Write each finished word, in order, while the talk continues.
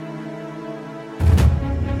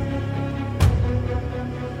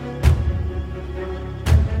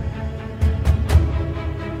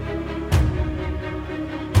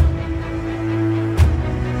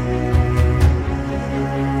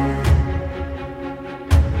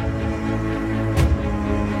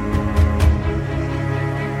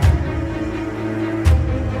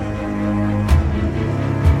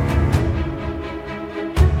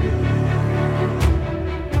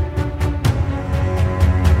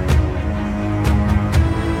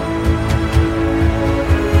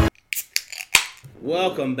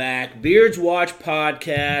welcome back. Beards Watch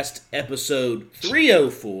Podcast, episode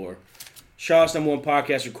 304. Charlotte's number one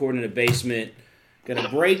podcast recording in the basement. Going to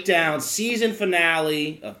break down season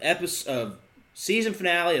finale of the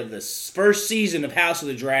first season of House of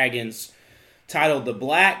the Dragons, titled The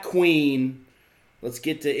Black Queen. Let's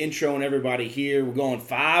get to introing everybody here. We're going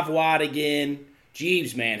 5 wide again.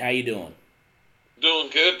 Jeebs, man, how you doing? Doing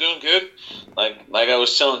good. Like I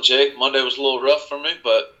was telling Jake, Monday was a little rough for me,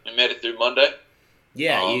 but we made it through Monday.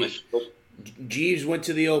 Yeah, Jeebs went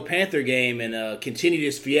to the old Panther game and continued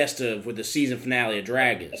his fiesta with the season finale of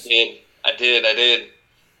Dragons. I did.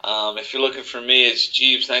 If you're looking for me, it's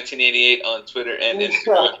Jeebs1988 on Twitter and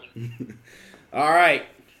Instagram. All right.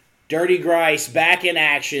 Dirty Grice back in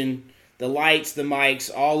action. The lights, the mics,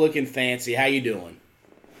 all looking fancy. How you doing?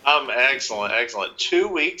 I'm excellent. 2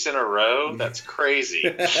 weeks in a row? That's crazy.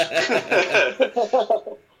 No,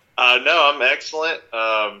 I'm excellent.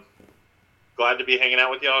 Glad to be hanging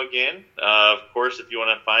out with y'all again. Of course, if you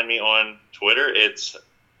want to find me on Twitter, it's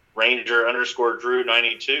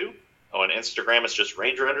Ranger_Drew92. On Instagram, it's just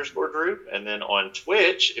Ranger_Drew. And then on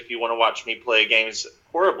Twitch, if you want to watch me play games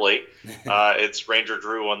horribly, it's Ranger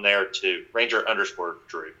Drew on there too.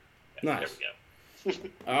 Ranger_Drew. Nice. There we go.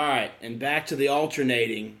 All right, and back to the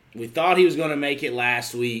alternating. We thought he was going to make it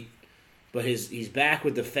last week, but he's back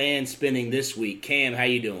with the fan spinning this week. Cam, how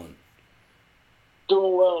you doing?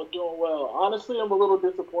 Doing well. Honestly, I'm a little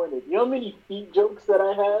disappointed. You know how many feet jokes that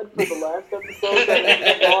I had for the last episode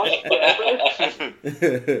that I lost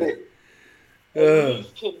forever? At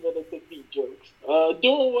least 10 minutes of feet jokes.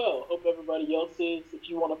 Doing well. Hope everybody else is. If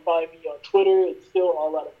you want to find me on Twitter, it's still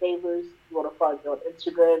all out of favors. If you want to find me on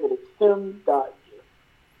Instagram, it is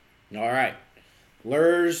him.you. All right.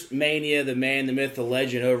 Luhrs Mania, the man, the myth, the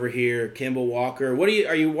legend over here, Kimball Walker.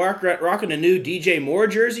 Are you rocking a new DJ Moore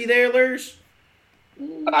jersey there, Luhrs?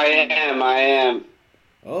 I am.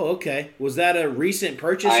 Oh, okay. Was that a recent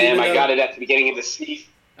purchase? I got it at the beginning of the season.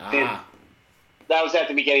 Ah. That was at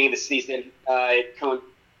the beginning of the season. It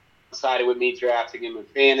coincided with me drafting him in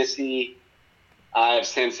fantasy. I've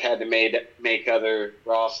since had to make other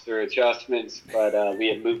roster adjustments, but we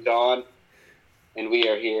have moved on, and we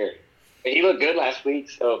are here. But he looked good last week,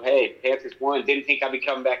 so hey, Panthers won. Didn't think I'd be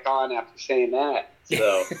coming back on after saying that.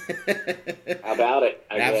 So, how about it?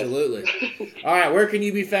 Absolutely. All right, where can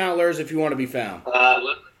you be found, Luhrs, if you want to be found?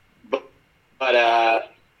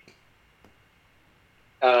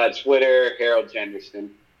 Twitter, Harold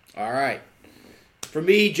Jenderson. All right. For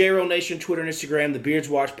me, JRoll Nation, Twitter and Instagram, the Beards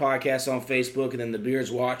Watch Podcast on Facebook, and then the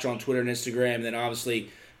Beards Watch on Twitter and Instagram, and then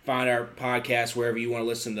obviously find our podcast wherever you want to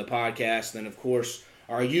listen to the podcast. And then, of course,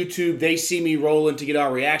 our YouTube, They See Me Rolling, to get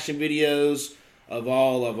our reaction videos of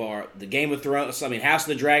all of the Game of Thrones, House of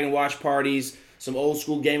the Dragon watch parties, some old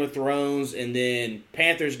school Game of Thrones, and then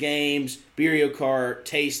Panthers games, Beerio Kart,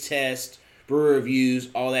 taste test, brewer reviews,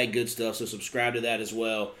 all that good stuff. So subscribe to that as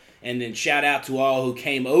well. And then shout out to all who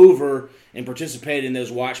came over and participated in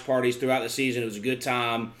those watch parties throughout the season. It was a good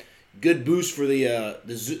time. Good boost for the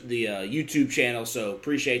YouTube channel, so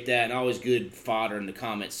appreciate that. And always good fodder in the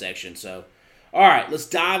comment section. So, all right, let's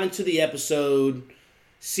dive into the episode.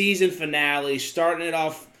 Season finale, starting it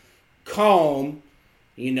off calm.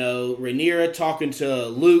 Rhaenyra talking to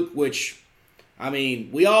Luke, which,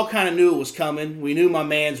 we all kind of knew it was coming. We knew my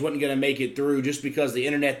mans wasn't going to make it through just because the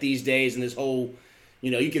internet these days and this whole,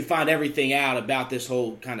 you can find everything out about this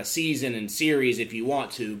whole kind of season and series if you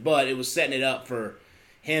want to. But it was setting it up for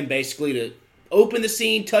him basically to open the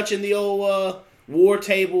scene, touching the old war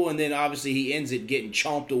table, and then obviously he ends it getting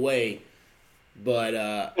chomped away. But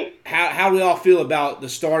how do we all feel about the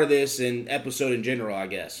start of this and episode in general, I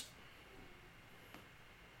guess?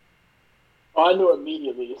 I knew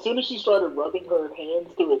immediately. As soon as she started rubbing her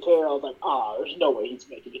hands through his hair, I was like, there's no way he's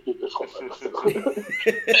making it through this whole episode.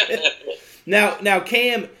 Now,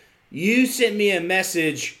 Cam, you sent me a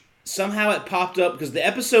message. Somehow it popped up because the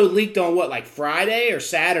episode leaked on Friday or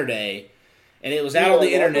Saturday, and it was out on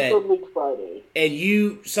the internet. Episode leaked Friday.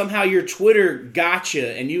 And somehow your Twitter got you.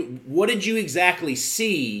 And what did you exactly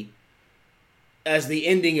see as the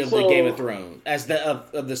ending of the Game of Thrones, as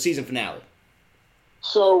of the season finale?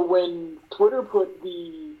 So when Twitter put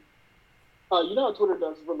you know how Twitter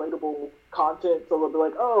does relatable content, so they'll be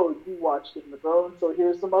like, oh, you watched Game of Thrones, so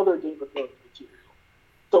here's some other Game of Thrones material.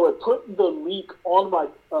 So it put the leak on my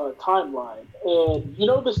timeline, and you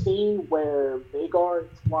know the scene where Vhagar's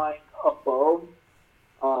flying above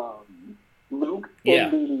Luke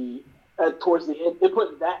towards the end? It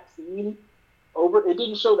put that scene over. It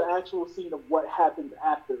didn't show the actual scene of what happened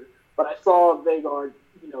after, but I saw Vhagar,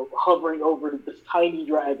 hovering over this tiny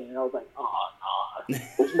dragon, and I was like, oh,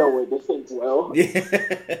 there's no way this ends well.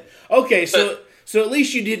 Yeah. Okay, so at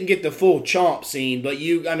least you didn't get the full chomp scene, but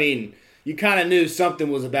you kind of knew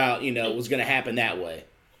something was about, was going to happen that way.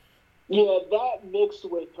 Yeah, that mixed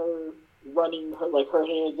with her running her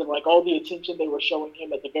hands and all the attention they were showing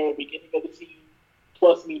him at the very beginning of the scene,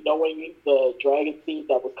 plus me knowing the dragon scene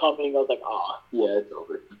that was coming, I was like, yeah, it's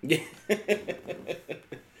over.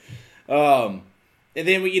 And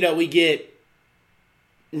then we get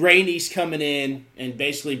Rhaenys coming in and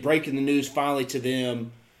basically breaking the news finally to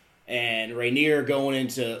them, and Rhaenyra going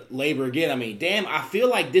into labor again. I mean, damn, I feel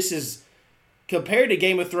like this is, compared to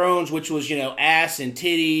Game of Thrones, which was, ass and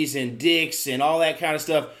titties and dicks and all that kind of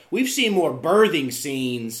stuff, we've seen more birthing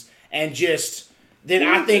scenes and just...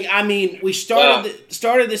 Then we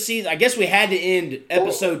started the season. I guess we had to end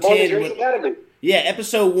episode 10.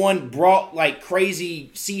 Episode 1 brought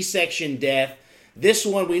crazy C-section death. This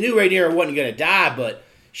one, we knew Rhaenyra wasn't going to die, but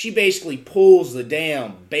she basically pulls the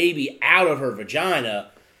damn baby out of her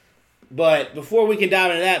vagina. But before we can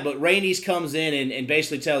dive into that, Rhaenys comes in and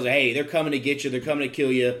basically tells her, hey, they're coming to get you, they're coming to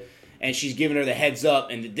kill you, and she's giving her the heads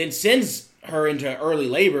up, and then sends her into early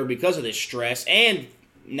labor because of this stress, and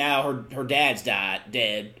now her dad's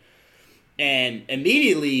dead. And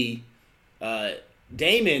immediately,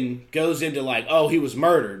 Daemon goes into he was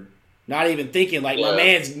murdered. Not even thinking, my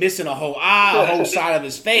man's missing a whole eye, a whole side of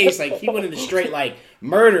his face. He went into straight,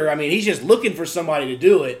 murder. I mean, he's just looking for somebody to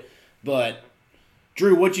do it. But,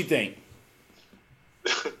 Drew, what you think?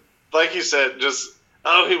 Like you said,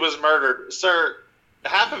 he was murdered. Sir,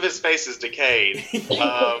 half of his face is decayed.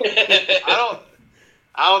 I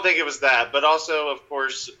don't think it was that. But also, of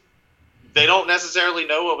course, they don't necessarily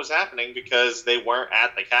know what was happening because they weren't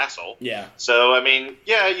at the castle. Yeah. So,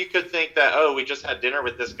 you could think that, we just had dinner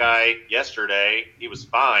with this guy yesterday. He was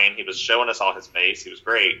fine. He was showing us all his face. He was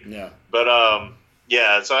great. Yeah. But,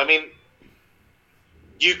 so,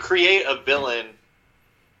 you create a villain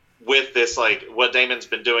with this, what Damon's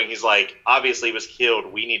been doing. He's obviously he was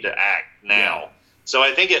killed. We need to act now. Yeah. So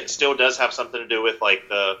I think it still does have something to do with,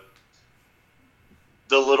 the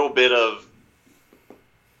little bit of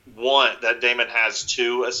want that Daemon has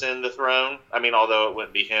to ascend the throne. Although it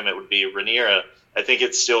wouldn't be him, it would be Rhaenyra. I think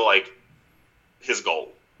it's still his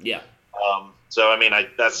goal. Yeah. That's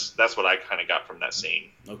what I kind of got from that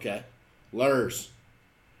scene. Okay. Luhrs.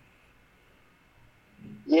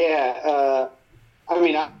 Yeah.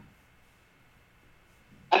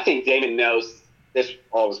 I think Daemon knows this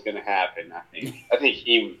all was going to happen. I think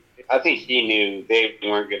he knew they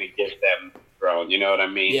weren't going to give them the throne. You know what I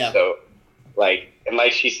mean? Yeah. So. And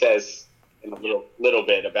like she says in a little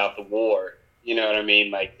bit about the war, you know what I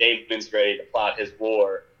mean? Damon's ready to plot his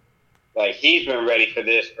war. He's been ready for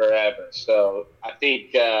this forever. So I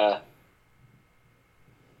think, I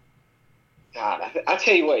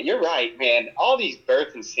tell you what, you're right, man. All these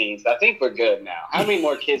birthing scenes, I think we're good now. How many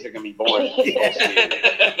more kids are going to be born?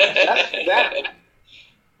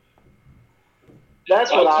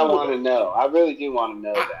 That's what I want to know. I really do want to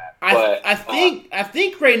know that. I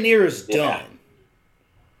think Rhaenyra's done.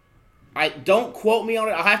 Don't quote me on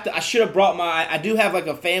it. I should have brought I do have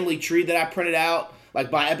a family tree that I printed out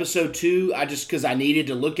by episode 2. Because I needed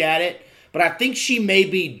to look at it. But I think she may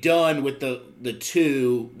be done with the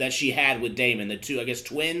 2 that she had with Daemon. The 2, I guess,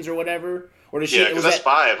 twins or whatever. Or does she? Because that's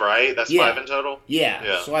 5, right? That's 5 in total.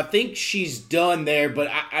 Yeah. So I think she's done there. But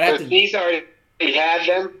I'd have to. She's already had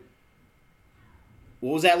them.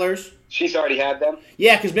 What was that, Luhrs? She's already had them?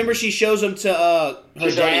 Yeah, because remember she shows them to her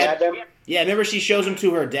She's dad? Already had them? Yeah, remember she shows them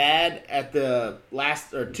to her dad at the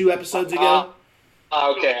last, or 2 episodes ago?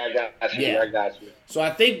 Okay, I got you. Yeah. I got you. So I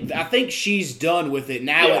think she's done with it.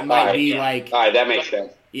 Now it might be All right, that makes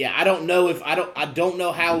sense. Yeah, I don't know I don't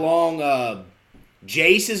know how long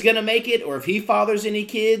Jace is going to make it, or if he fathers any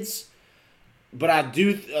kids. But I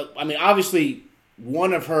do, obviously,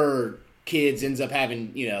 one of her kids ends up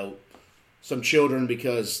having, some children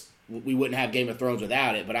because we wouldn't have Game of Thrones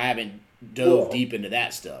without it, but I haven't dove deep into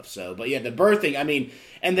that stuff. So, but yeah, the birthing,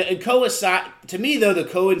 to me though, the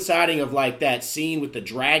coinciding of that scene with the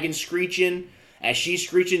dragon screeching as she's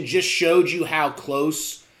screeching just showed you how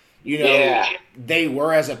close, they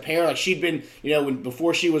were as a pair. She'd been,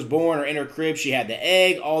 before she was born or in her crib, she had the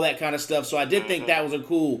egg, all that kind of stuff. So I did think that was a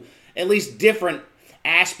cool, at least different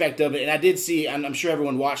aspect of it. And I did see, I'm sure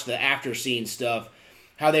everyone watched the after scene stuff,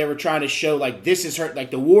 how they were trying to show, this is her,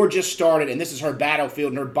 the war just started, and this is her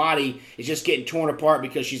battlefield, and her body is just getting torn apart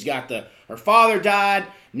because she's got her father died,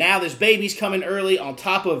 now this baby's coming early, on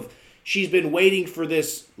top of she's been waiting for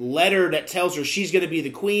this letter that tells her she's going to be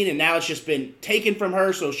the queen, and now it's just been taken from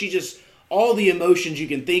her, so she just, all the emotions you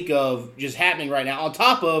can think of just happening right now, on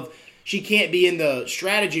top of she can't be in the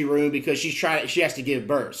strategy room because she has to give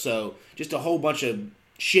birth. So just a whole bunch of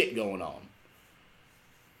shit going on.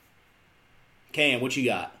 Cam, what you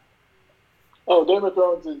got? Oh, Game of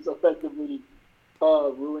Thrones is effectively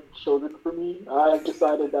ruined children for me. I've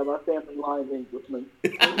decided that my family line ends with me.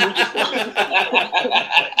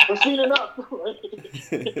 I've seen enough. The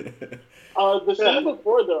scene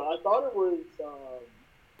before, though, I thought it was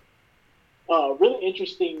really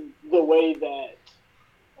interesting the way that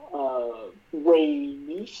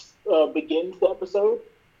Rhaenys begins the episode,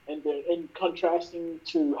 and contrasting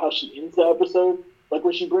to how she ends the episode. Like,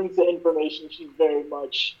 when she brings the information, she's very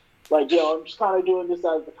much like, I'm just kind of doing this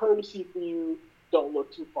as a courtesy for you. Don't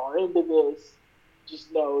look too far into this.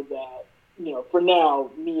 Just know that, for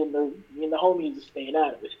now, me and the homies are staying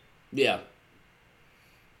out of it. Yeah.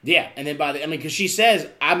 Yeah, and then because she says,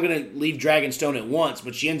 I'm going to leave Dragonstone at once,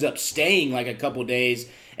 but she ends up staying like a couple days,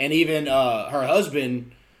 and even her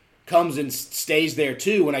husband comes and stays there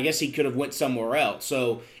too, when I guess he could have went somewhere else.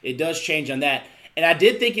 So it does change on that. And I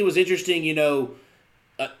did think it was interesting,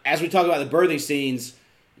 as we talk about the birthing scenes,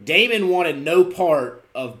 Daemon wanted no part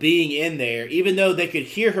of being in there, even though they could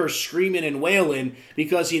hear her screaming and wailing,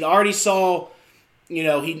 because he'd already saw,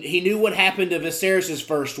 he knew what happened to Viserys'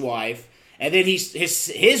 first wife, and then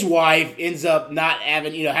his wife ends up not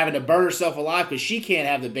having, having to burn herself alive because she can't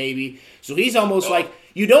have the baby. So he's almost like,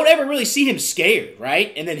 you don't ever really see him scared,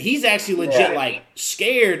 right? And then he's actually legit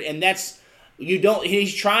scared, and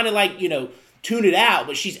he's trying to tune it out,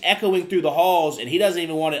 but she's echoing through the halls, and he doesn't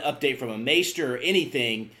even want an update from a maester or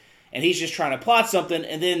anything, and he's just trying to plot something,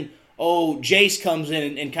 and then, Jace comes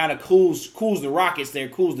in and kind of cools the rockets there,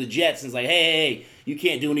 cools the jets, and is like, hey, you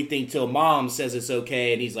can't do anything till Mom says it's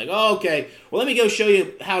okay, and he's like, oh, okay, well, let me go show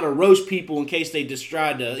you how to roast people in case they just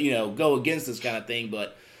tried to, go against this kind of thing,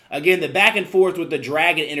 but, again, the back and forth with the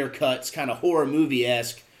dragon intercuts, kind of horror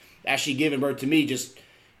movie-esque, actually giving birth to me, just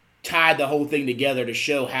tied the whole thing together to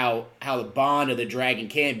show how the bond of the dragon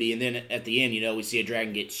can be, and then at the end, we see a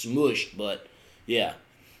dragon get smushed, but, yeah.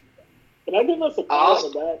 Can I give us a pat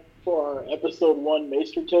on the back for our episode 1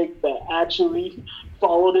 Maester take that actually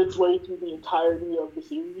followed its way through the entirety of the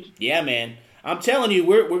series? Yeah, man. I'm telling you,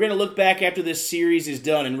 we're going to look back after this series is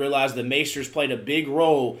done and realize the Maesters played a big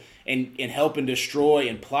role in helping destroy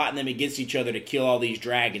and plotting them against each other to kill all these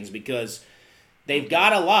dragons, because they've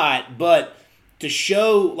got a lot, but to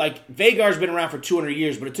show, Vagar's been around for 200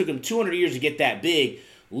 years, but it took him 200 years to get that big.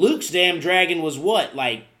 Luke's damn dragon was what,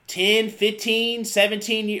 10, 15,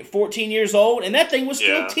 17, 14 years old? And that thing was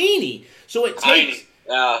still teeny. So it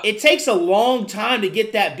takes a long time to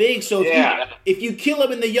get that big. So if you kill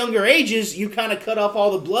him in the younger ages, you kind of cut off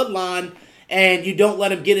all the bloodline, and you don't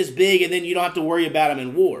let him get as big, and then you don't have to worry about him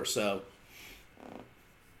in war. So,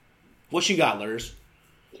 what you got, Luhrs?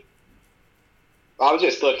 I was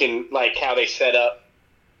just looking how they set up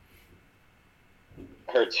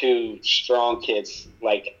her 2 strong kids.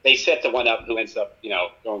 They set the one up who ends up,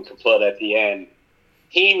 going kaput at the end.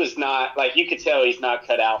 He was not, you could tell he's not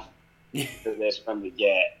cut out for this from the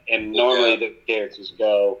get. And normally the characters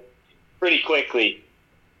go pretty quickly.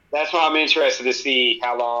 That's why I'm interested to see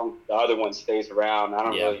how long the other one stays around. I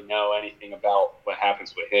don't really know anything about what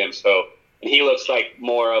happens with him. So, and he looks like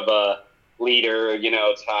more of a leader,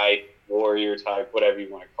 type, warrior type, whatever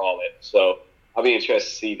you want to call it. So I'll be interested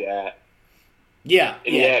to see that. Yeah.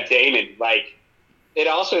 And Damon, it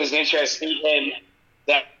also is interesting to see him,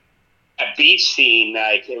 that beach scene,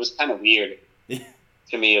 it was kind of weird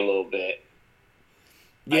to me a little bit.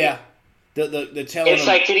 Yeah. The telling it's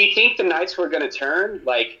did he think the Knights were going to turn?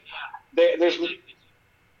 There's...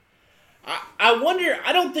 I wonder.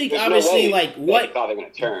 I don't think obviously what thought they were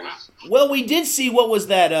going to turn. Well, we did see what was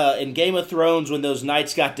that in Game of Thrones when those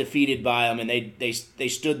knights got defeated by him, and they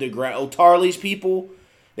stood their ground. Tarly's people,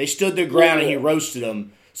 they stood their ground, and he roasted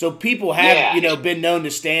them. So people have been known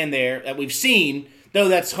to stand there that we've seen, though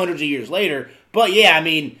that's hundreds of years later. But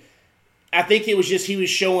I think it was just he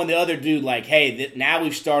was showing the other dude hey, now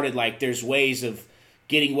we've started there's ways of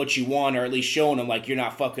getting what you want, or at least showing them you're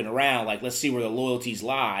not fucking around. Let's see where the loyalties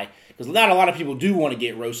lie. Because not a lot of people do want to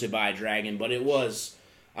get roasted by a dragon, but it was,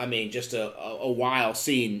 just a wild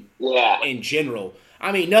scene in general.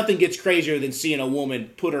 Nothing gets crazier than seeing a woman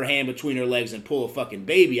put her hand between her legs and pull a fucking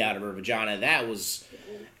baby out of her vagina.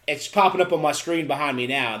 It's popping up on my screen behind me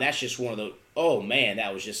now. That's just one of the, oh man,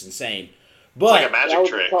 that was just insane. But it's like a magic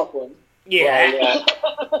trick. A tough one. Yeah.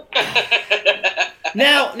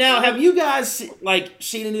 Now, have you guys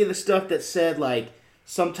seen any of the stuff that said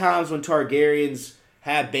sometimes when Targaryens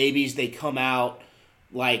have babies, they come out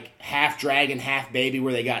half dragon, half baby,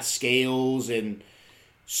 where they got scales, and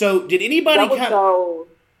so did anybody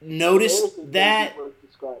notice that?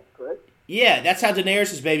 Described, correct? Yeah, that's how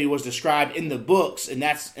Daenerys' baby was described in the books, and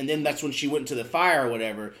then that's when she went into the fire or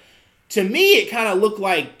whatever. To me, it kind of looked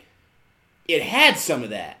like it had some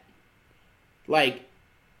of that. Like,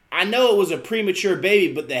 I know it was a premature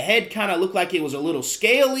baby, but the head kind of looked like it was a little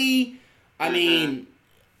scaly. I mean,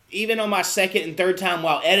 even on my second and third time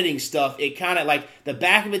while editing stuff, it kind of like the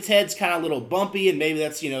back of its head's kind of a little bumpy, and maybe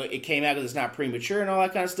that's, it came out because it's not premature and all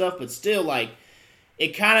that kind of stuff, but still, like,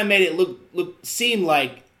 it kind of made it seem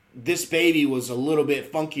like this baby was a little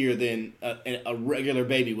bit funkier than a regular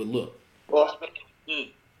baby would look. Well,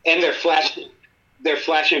 and they're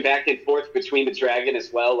flashing back and forth between the dragon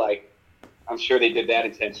as well. Like, I'm sure they did that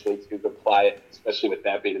intentionally to apply it, especially with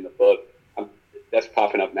that being in the book. That's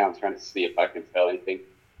popping up now. I'm trying to see if I can tell anything.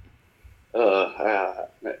 Yeah.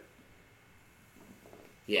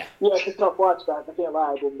 Yeah, it's a tough watch, guys. I can't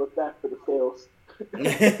lie. I didn't look back for the sales.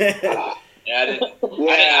 I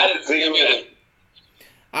didn't see him either.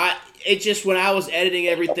 It just, when I was editing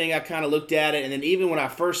everything, I kind of looked at it, and then even when I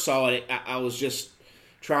first saw it, I was just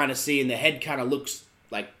trying to see, and the head kind of looks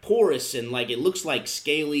like porous, and like it looks like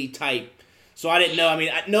scaly type. So I didn't know. I mean,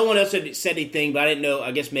 no one else had said anything, but I didn't know.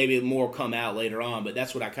 I guess maybe more will come out later on, but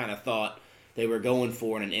that's what I kind of thought they were going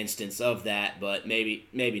for in an instance of that, but maybe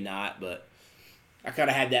not. But I kind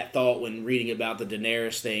of had that thought when reading about the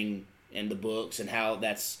Daenerys thing in the books and how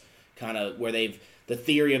that's kind of where the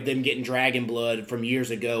theory of them getting dragon blood from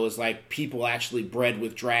years ago is like people actually bred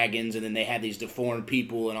with dragons, and then they had these deformed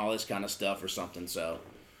people and all this kind of stuff or something. So,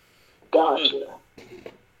 Gotcha.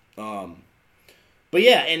 But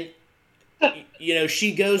yeah, and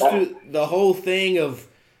she goes through the whole thing of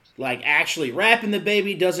like actually wrapping the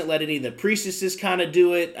baby, doesn't let any of the priestesses kind of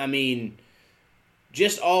do it. I mean,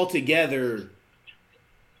 just altogether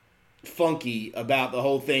funky about the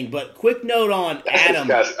whole thing. But quick note on Adam.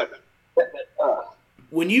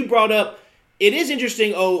 When you brought up, it is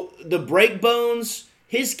interesting, the breakbones,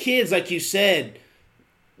 his kids, like you said,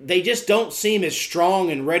 they just don't seem as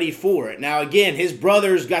strong and ready for it. Now, again, his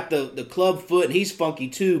brother's got the club foot, and he's funky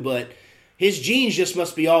too, but his genes just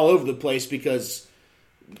must be all over the place because,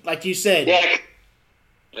 like you said...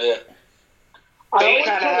 Yeah. They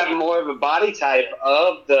kind of have more of a body type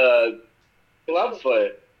of the club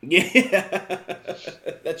foot. Yeah,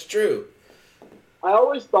 that's true. I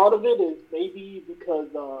always thought of it as maybe because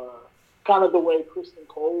kind of the way Kristen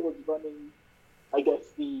Cole was running, I guess,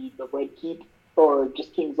 the Red Keep or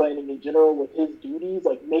just King's Landing in general with his duties.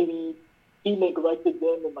 Like maybe he neglected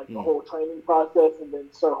them in like the whole training process, and then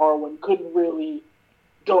Sir Harwin couldn't really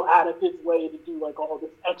go out of his way to do like all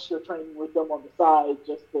this extra training with them on the side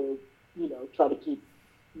just to try to keep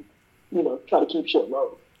shit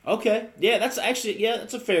low. Okay, yeah, that's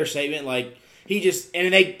a fair statement. Like. He just,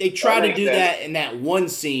 and they try to do that in that one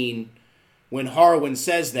scene when Harwin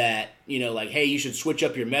says that, like, hey, you should switch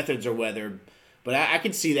up your methods or whether. But I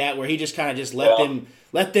could see that where he just kind of just let them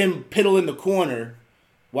piddle in the corner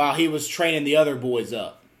while he was training the other boys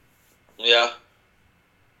up. Yeah.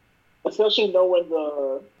 Especially knowing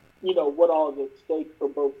what all is at stake for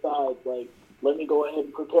both sides. Like, let me go ahead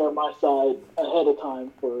and prepare my side ahead of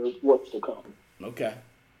time for what's to come. Okay.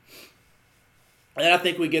 And then I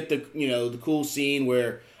think we get the cool scene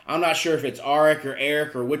where I'm not sure if it's Arik or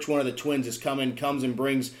Eric or which one of the twins comes and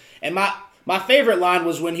brings. And my favorite line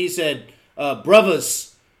was when he said,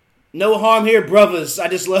 "Brothers, no harm here, brothers." I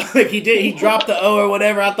just love like he dropped the O or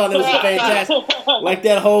whatever. I thought that was a fantastic, like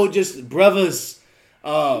that whole just brothers,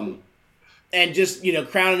 and just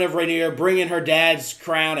crowning of Rhaenyra, bringing her dad's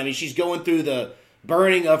crown. I mean, she's going through the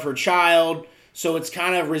burning of her child. So it's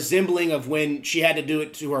kind of resembling of when she had to do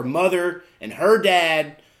it to her mother and her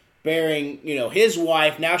dad bearing, his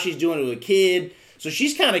wife. Now she's doing it to a kid. So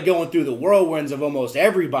she's kind of going through the whirlwinds of almost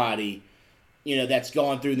everybody, that's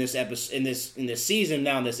gone through this episode in this season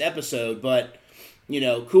now in this episode. But,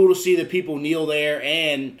 cool to see the people kneel there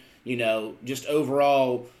and, just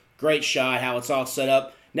overall great shot how it's all set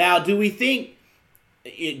up. Now, do we think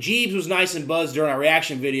Jeebs was nice and buzzed during our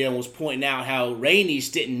reaction video and was pointing out how Rhaenys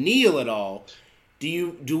didn't kneel at all?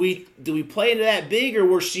 Do we play into that big, or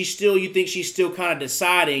you think she's still kind of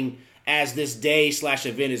deciding as this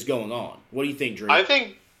day/event is going on? What do you think, Drew? I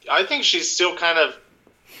think she's still kind of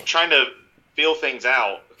trying to feel things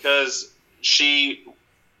out because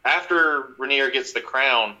after Rhaenyra gets the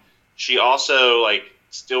crown, she also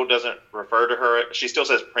still doesn't refer to her. She still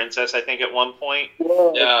says princess, I think, at one point.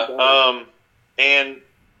 Yeah. And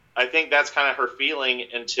I think that's kind of her feeling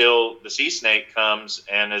until the sea snake comes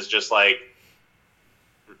and is just like,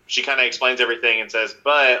 she kind of explains everything and says,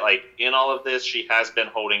 but in all of this, she has been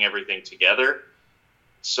holding everything together.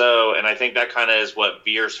 So, and I think that kind of is what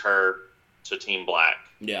veers her to Team Black.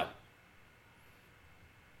 Yeah.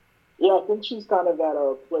 Yeah, I think she's kind of at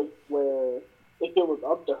a place where if it was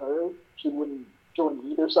up to her, she wouldn't join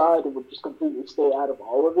either side and would just completely stay out of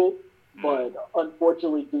all of it. But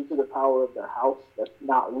unfortunately, due to the power of their house, that's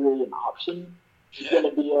not really an option. It's going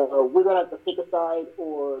to be we're going to have to pick a side,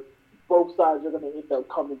 or both sides are going to end up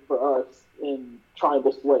coming for us and trying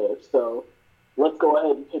to sway us. So let's go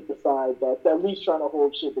ahead and pick the side that's at least trying to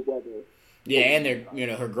hold shit together. Yeah, and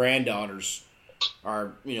they're, her granddaughters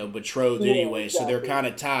are, betrothed anyway, exactly. So they're kind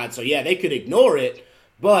of tied. So, yeah, they could ignore it,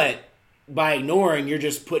 but by ignoring, you're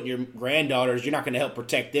just putting your granddaughters, you're not going to help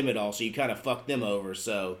protect them at all, so you kind of fuck them over.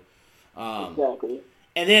 So, exactly.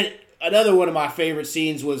 And then another one of my favorite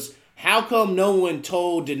scenes was, how come no one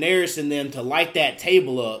told Daenerys and them to light that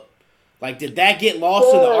table up? Like, did that get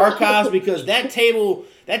lost in the archives? Because that table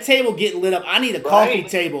getting lit up, I need a coffee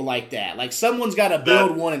table like that. Like, someone's got to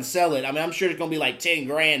build one and sell it. I mean, I'm sure it's going to be like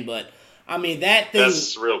 $10,000, but I mean, that thing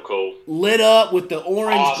that's real cool. Lit up with the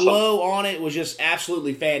orange glow on it was just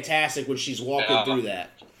absolutely fantastic when she's walking through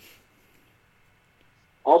that.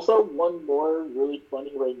 Also, one more really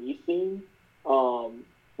funny Rhaenys scene.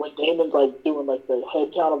 When Daemon's like doing like the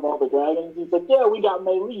head count of all the dragons, he's like, "Yeah, we got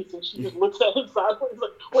Meleese," and she just looks at him sideways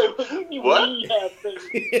like, "Wait, we have things."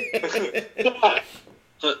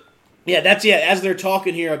 As they're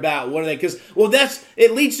talking here about what are they? Because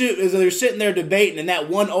it leads to as they're sitting there debating, and that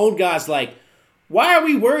one old guy's like, "Why are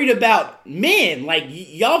we worried about men? Like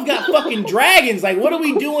y'all got fucking dragons. Like what are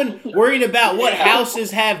we doing? Worried about what houses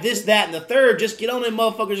have this, that, and the third? Just get on them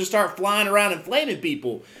motherfuckers and start flying around and flaming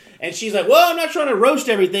people." And she's like, "Well, I'm not trying to roast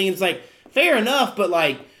everything." And it's like, fair enough, but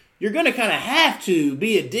like, you're going to kind of have to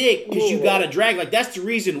be a dick because you got a dragon. Like, that's the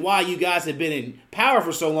reason why you guys have been in power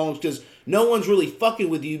for so long, because no one's really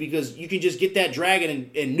fucking with you because you can just get that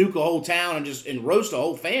dragon and nuke a whole town and roast a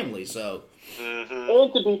whole family. So,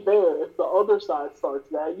 and to be fair, if the other side starts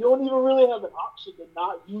that, you don't even really have an option to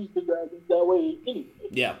not use the dragons that way anyway.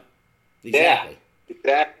 Yeah, exactly. Yeah,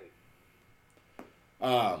 exactly.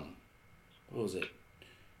 What was it?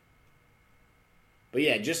 But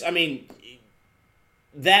yeah,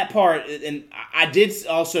 that part, and I did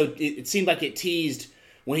also, it seemed like it teased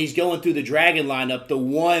when he's going through the dragon lineup, the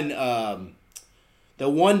one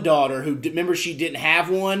daughter who, remember she didn't have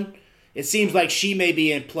one? It seems like she may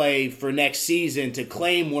be in play for next season to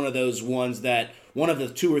claim one of those ones one of the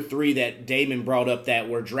 2 or 3 that Daemon brought up that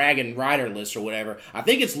were dragon riderless or whatever. I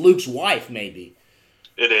think it's Luke's wife, maybe.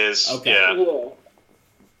 It is, okay. Yeah.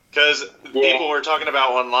 Because people were talking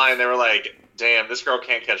about online, they were like, damn, this girl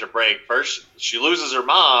can't catch a break. First, she loses her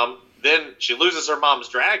mom. Then she loses her mom's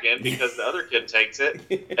dragon because the other kid takes it.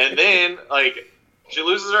 And then, like, she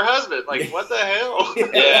loses her husband. Like, what the hell?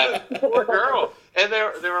 Yeah. Poor girl. And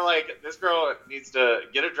they were like, this girl needs to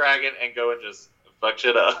get a dragon and go and just fuck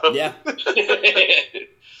shit up. Yeah.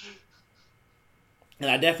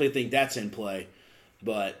 And I definitely think that's in play.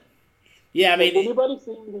 But, yeah, I mean... Has anybody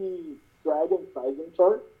seen the dragon sizing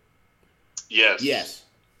chart? Yes. Yes.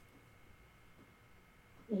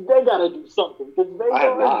 They gotta do something because they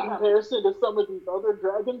are in comparison to some of these other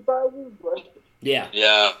dragon sizes. But yeah.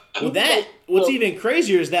 Well, what's even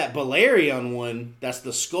crazier is that Balerion one. That's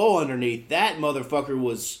the skull underneath. That motherfucker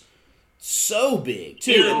was so big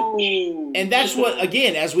too, and that's what,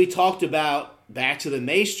 again, as we talked about back to the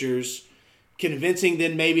Maesters, convincing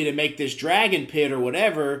them maybe to make this dragon pit or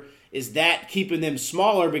whatever. Is that keeping them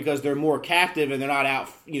smaller because they're more captive and they're not out,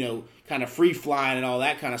 kind of free flying and all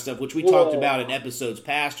that kind of stuff, which we talked about in episodes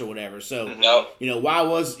past or whatever. So, why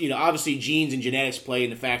was, obviously genes and genetics play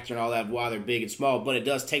into factor and all that, why they're big and small, but it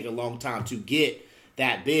does take a long time to get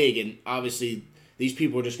that big. And obviously these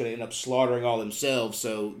people are just going to end up slaughtering all themselves.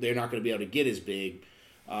 So they're not going to be able to get as big.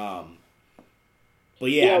 But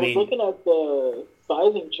yeah, I mean, looking at the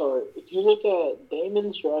sizing chart, if you look at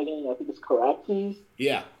Daemon's dragon, I think it's Caraxes.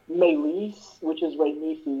 Yeah. Meleese, which is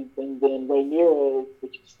Rhaenys, and then Rhaenyra,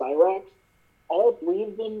 which is Syrax. All 3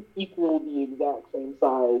 of them equal the exact same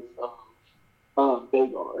size of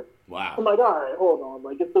Vhagar. Wow. I'm like, all right, hold on.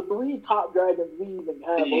 Like, if the 3 top dragons we even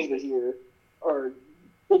have over here are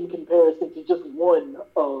in comparison to just one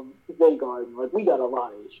Vhagar, like, we got a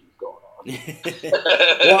lot of issues going on.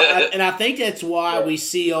 Well, and I think that's why we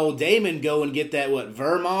see old Daemon go and get that,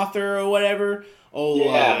 Vermother or whatever?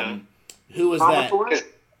 Who was that?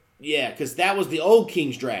 Yeah, because that was the old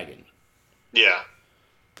King's Dragon. Yeah.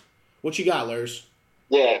 What you got, Luhrs?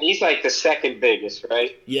 Yeah, he's like the second biggest,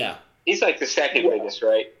 right? Yeah. He's like the second biggest,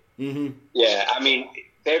 right? Mm-hmm. Yeah, I mean,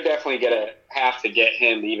 they're definitely going to have to get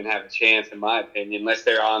him to even have a chance, in my opinion, unless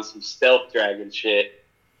they're on some stealth dragon shit.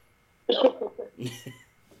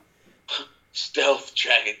 Stealth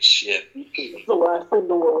dragon shit. It's the last thing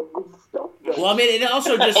the world needs stuff. Well, I mean, it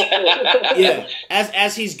also just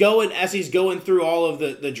as he's going through all of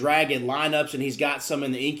the dragon lineups, and he's got some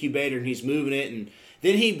in the incubator, and he's moving it, and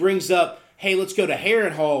then he brings up, hey, let's go to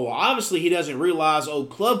Harrenhal. Well, obviously he doesn't realize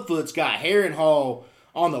Clubfoot's got Harrenhal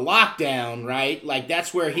on the lockdown, right? Like,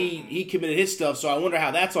 that's where he committed his stuff, so I wonder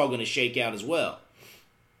how that's all going to shake out as well.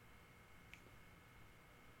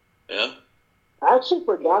 Yeah. I actually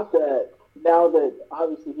forgot that now that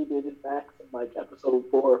obviously he did his max in like episode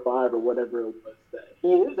 4 or 5 or whatever it was, that he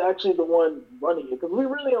is actually the one running it, because we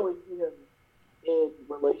really only see him in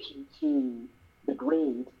relation to the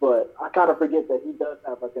Greens, but I kind of forget that he does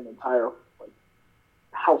have like an entire like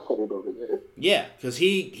household over there. Yeah, because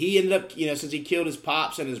he ended up, since he killed his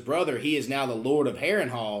pops and his brother, he is now the Lord of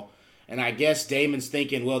Harrenhal, and I guess Damon's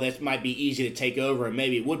thinking, well, that might be easy to take over, and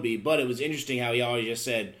maybe it would be, but it was interesting how he always just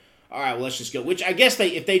said, all right, well, let's just go. Which I guess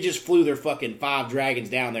if they just flew their fucking 5 dragons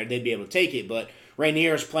down there, they'd be able to take it. But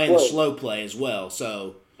Rhaenyra's playing the slow play as well,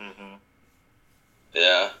 so. Mm-hmm.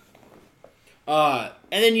 Yeah. And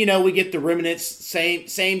then we get the remnants. Same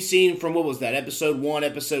scene from what was that? Episode 1,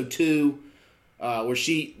 episode 2, where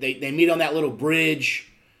they meet on that little bridge.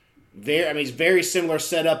 It's very similar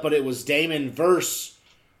setup, but it was Daemon versus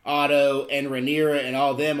Otto and Rhaenyra and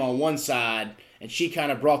all them on one side. And she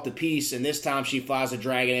kind of brought the peace, and this time she flies a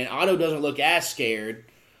dragon, and Otto doesn't look as scared,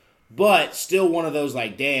 but still one of those,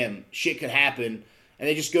 like, damn, shit could happen. And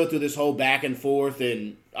they just go through this whole back and forth,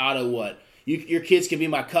 and Otto, what? Your kids can be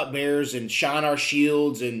my cupbearers and shine our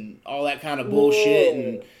shields and all that kind of bullshit. Whoa.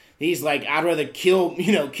 And he's like, I'd rather kill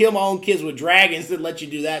my own kids with dragons than let you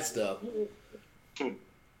do that stuff.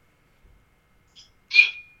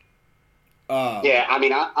 Yeah, I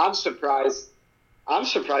mean, I'm surprised. I'm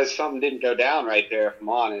surprised something didn't go down right there, if I'm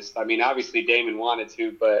honest. I mean, obviously Daemon wanted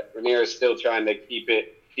to, but Rhaenyra's still trying to keep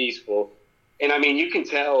it peaceful. And, I mean, you can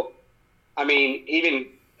tell, I mean, even,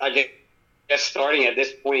 I guess starting at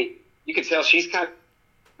this point, you can tell she's kind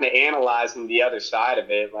of analyzing the other side of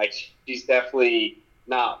it. Like, she's definitely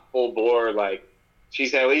not full bore. Like,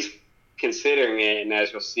 she's at least considering it, and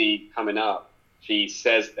as you'll see coming up, she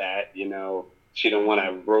says that, she don't want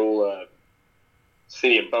to rule a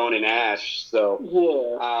city of bone and ash. So,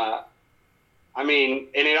 yeah. I mean,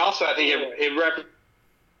 and it also, I think it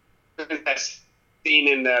represents that scene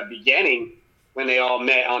in the beginning when they all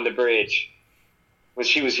met on the bridge. When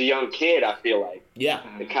she was a young kid, I feel like. Yeah.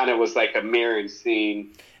 It kind of was like a mirroring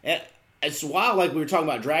scene. And it's wild, like we were talking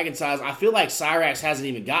about dragon size. I feel like Cyrax hasn't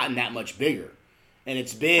even gotten that much bigger. And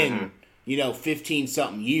it's been,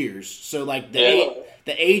 15-something years. So, like, the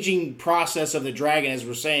aging process of the dragon, as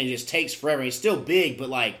we're saying, just takes forever. It's still big, but,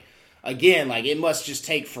 like, again, like, it must just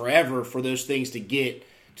take forever for those things to get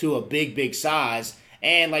to a big, big size.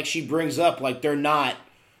 And, like, she brings up, like, they're not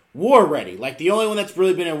war ready. Like, the only one that's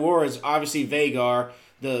really been in war is obviously Vhagar,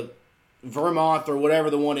 the Vermont or whatever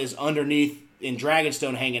the one is underneath in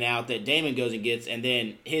Dragonstone hanging out that Daemon goes and gets, and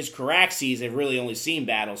then his Caraxes have really only seen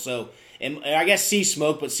battle. So, and I guess Sea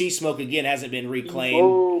Smoke, but Sea Smoke again hasn't been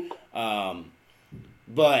reclaimed.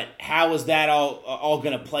 But how is that all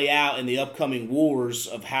going to play out in the upcoming wars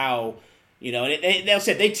of how, and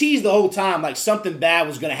they teased the whole time like something bad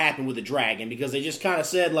was going to happen with the dragon, because they just kind of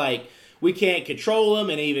said like, we can't control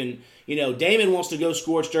him, and even, Daemon wants to go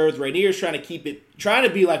scorched earth. Rhaenyra's trying to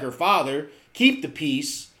be like her father, keep the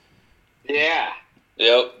peace. Yeah.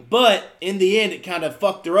 Yep. But in the end, it kind of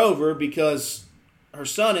fucked her over because her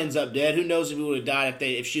son ends up dead. Who knows if he would have died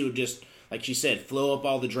if she would just, like she said, flow up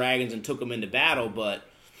all the dragons and took them into battle. But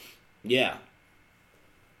yeah.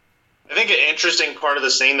 I think an interesting part of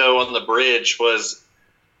the scene though on the bridge was,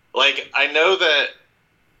 like, I know that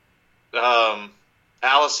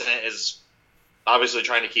Alicent is obviously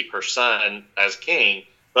trying to keep her son as king,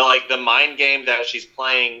 but like the mind game that she's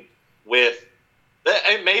playing with,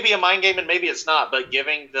 it may be a mind game and maybe it's not, but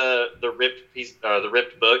giving the ripped piece, the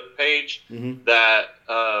ripped book page that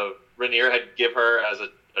Rhaenyra had give her as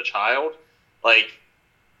a child, like,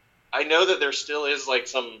 I know that there still is like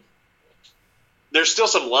there's still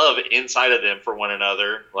some love inside of them for one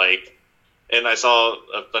another, like, and I saw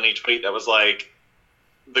a funny tweet that was like,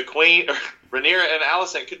 the Queen, Rhaenyra and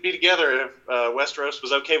Alicent could be together if Westeros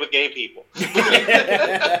was okay with gay people.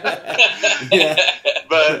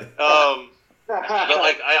 But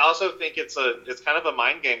like, I also think it's kind of a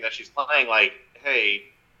mind game that she's playing. Like, hey,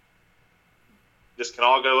 this can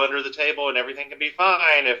all go under the table and everything can be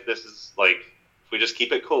fine if this is like, if we just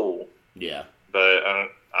keep it cool. Yeah. But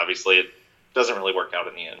obviously, it doesn't really work out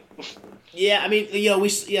in the end. Yeah, I mean,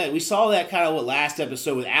 we saw that kind of last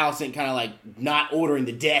episode with Alicent kind of like not ordering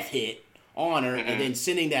the death hit on her and then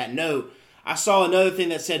sending that note. I saw another thing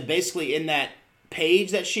that said basically in that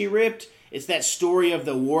page that she ripped, it's that story of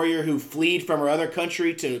the warrior who fled from her other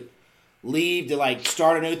country to leave to like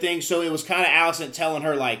start a new thing. So it was kind of Allison telling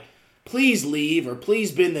her like, please leave, or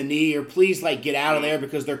please bend the knee, or please like get out of there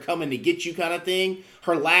because they're coming to get you, kind of thing.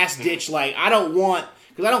 Her last ditch, like, I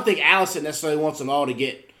don't think Allison necessarily wants them all to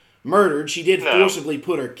get murdered. She did forcibly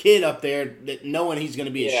put her kid up there, that knowing he's going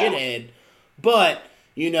to be a shithead. But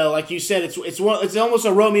like you said, it's almost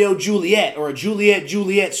a Romeo Juliet or a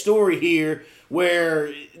Juliet story here,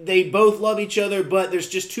 where they both love each other, but there's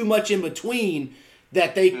just too much in between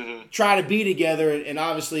that they try to be together, and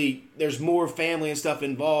obviously there's more family and stuff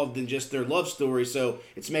involved than just their love story, so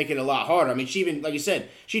it's making it a lot harder. I mean, she even, like you said,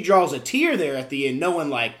 she draws a tear there at the end, knowing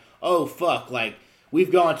like, oh fuck, like, we've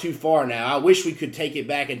gone too far now. I wish we could take it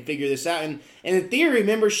back and figure this out. And in theory,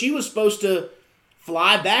 remember, she was supposed to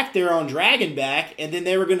fly back there on Dragonback, and then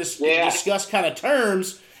they were going to discuss kind of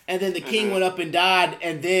terms, and then the king went up and died,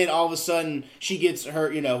 and then all of a sudden she gets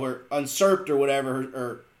her, her usurped or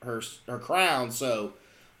whatever, her crown, so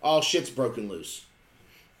all shit's broken loose.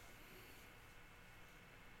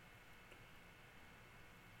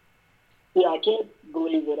 Yeah, I can't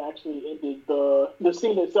believe it actually ended. The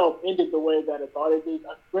scene itself ended the way that it thought it did.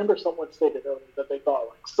 I remember someone stated earlier that they thought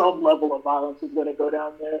like some level of violence was going to go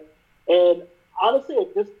down there, and honestly,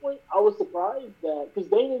 at this point, I was surprised that, because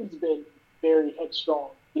Damon's been very headstrong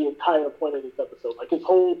the entire point of this episode. Like, his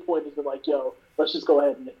whole point has been like, yo, let's just go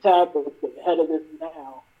ahead and attack, let's get ahead of this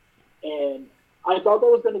now. And I thought there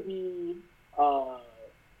was going to be, well,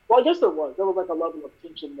 I guess there was like a level of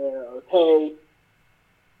tension there of, hey,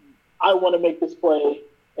 I want to make this play,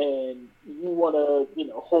 and you want to,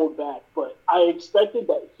 hold back. But I expected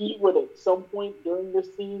that he would, at some point during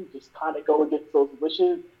this scene, just kind of go against those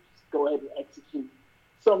wishes, just go ahead and execute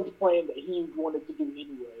some plan that he wanted to do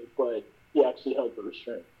anyway. But he actually held the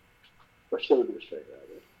restraint, or showed the restraint, rather.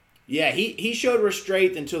 Yeah, he showed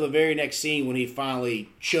restraint until the very next scene when he finally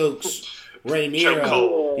chokes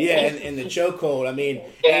Rhaenyra. Yeah, in the chokehold. I mean,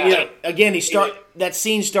 again, that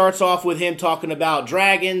scene starts off with him talking about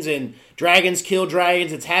dragons, and dragons kill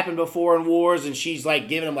dragons. It's happened before in wars, and she's like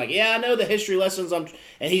giving him like, yeah, I know the history lessons. And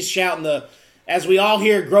he's shouting as we all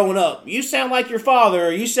hear growing up, you sound like your father,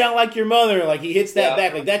 or you sound like your mother. Like, he hits that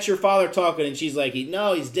back, like, that's your father talking, and she's like,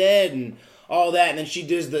 no, he's dead, and all that. And then she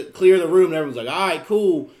does the clear the room, and everyone's like, all right,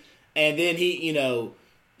 cool. And then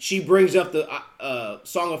she brings up the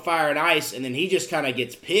Song of Fire and Ice, and then he just kind of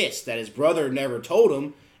gets pissed that his brother never told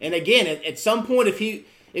him. And again, at some point, if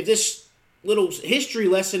this little history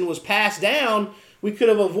lesson was passed down, we could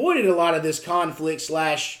have avoided a lot of this conflict /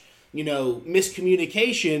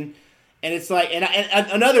 miscommunication. And it's like, and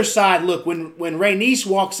another side, look, when Rhaenys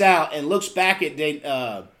walks out and looks back at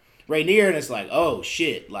Rhaenyra, and it's like, oh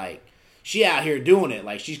shit, like, she out here doing it,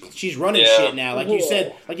 like she's running shit now. Like you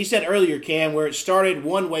said earlier, Cam, where it started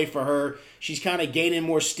one way for her, she's kind of gaining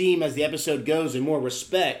more steam as the episode goes and more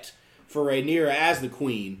respect for Rhaenyra as the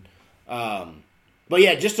queen. But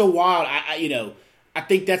yeah, just a wild. I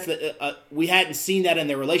think that's we hadn't seen that in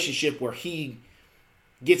their relationship where he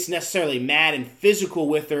gets necessarily mad and physical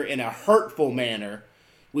with her in a hurtful manner.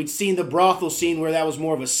 We'd seen the brothel scene where that was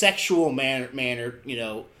more of a sexual manner,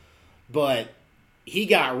 but he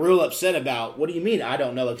got real upset about, what do you mean I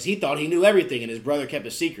don't know? Because he thought he knew everything and his brother kept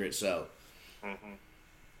a secret, so.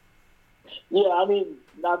 Yeah, I mean,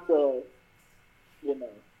 not to,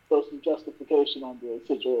 throw some justification on the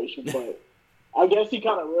situation, but I guess he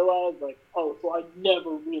kind of realized, like, oh, so I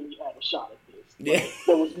never really had a shot at this. Like,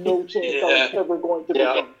 there was no chance I was ever going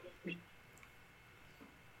to be.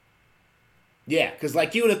 Yeah, because,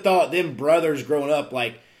 like, you would have thought them brothers growing up,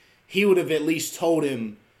 like, he would have at least told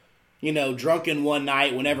him, drunken one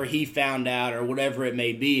night whenever he found out or whatever it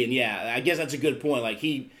may be. And yeah, I guess that's a good point. Like,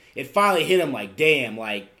 it finally hit him like, damn,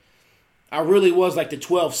 like, I really was like the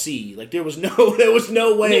 12C. Like, there was no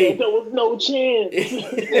way. Yeah, there was no chance.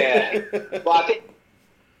 Yeah. Well,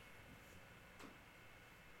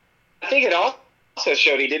 I think it also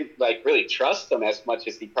showed he didn't, like, really trust them as much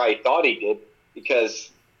as he probably thought he did. Because,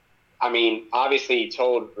 I mean, obviously he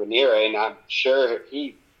told Rhaenyra, and I'm sure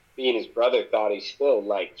he, being his brother, thought he still,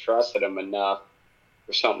 like, trusted him enough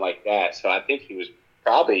or something like that. So I think he was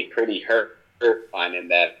probably pretty hurt finding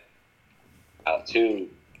that out too,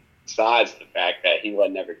 besides the fact that he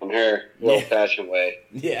wasn't ever from her old-fashioned way.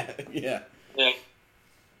 Yeah.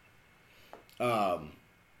 But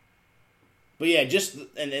yeah, just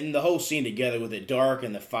and the whole scene together with it dark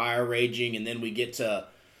and the fire raging, and then we get to,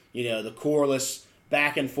 the Corlys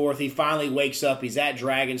back and forth. He finally wakes up. He's at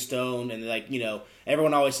Dragonstone, and like,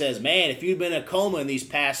 everyone always says, man, if you'd been in a coma in these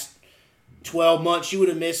past 12 months, you would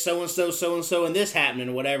have missed so-and-so, and this happening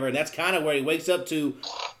or whatever. And that's kind of where he wakes up to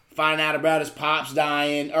finding out about his pops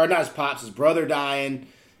dying, or not his pops, his brother dying.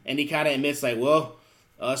 And he kind of admits, like, well,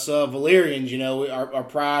 us Valyrians, you know, our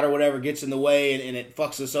pride or whatever gets in the way and it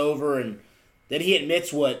fucks us over. And then he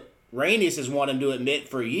admits what Rhaenys has wanted him to admit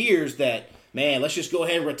for years, that, man, let's just go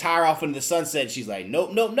ahead and retire off into the sunset. And she's like,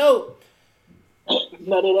 nope. Too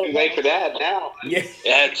late for that now.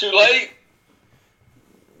 Yeah, too late.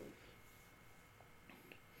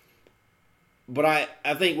 But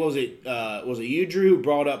I think, was it you, Drew, who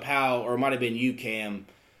brought up how, or it might have been you, Cam,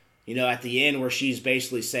 you know, at the end where she's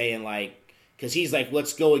basically saying, like, because he's like,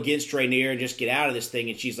 let's go against Rhaenyra and just get out of this thing.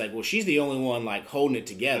 And she's like, well, she's the only one, like, holding it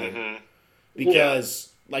together. Mm-hmm.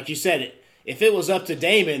 Because, like you said, if it was up to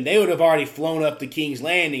Daemon, they would have already flown up to King's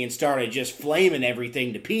Landing and started just flaming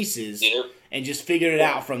everything to pieces and just figured it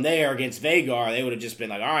out from there against Vhagar. They would have just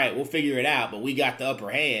been like, all right, we'll figure it out, but we got the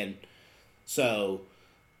upper hand. So,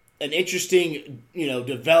 an interesting, you know,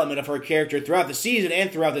 development of her character throughout the season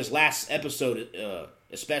and throughout this last episode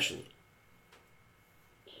especially.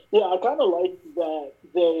 Yeah, I kind of like that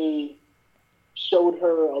they showed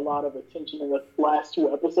her a lot of attention in the last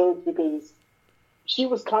 2 episodes, because she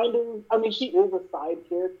was kind of, I mean, she is a side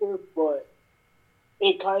character, but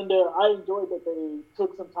I enjoyed that they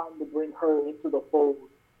took some time to bring her into the fold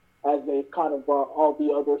as they kind of brought all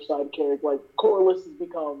the other side characters. Like, Corlys has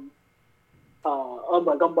become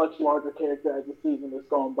like a much larger character as the season has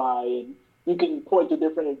gone by, and you can point to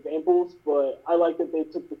different examples, but I like that they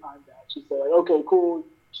took the time to actually say, like, okay, cool,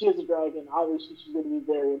 she is a dragon, obviously she's going to be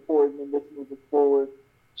very important in this moving forward.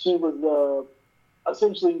 She was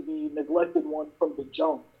essentially the neglected one from the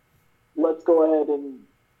jump. Let's go ahead and,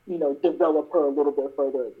 you know, develop her a little bit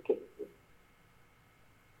further as a character.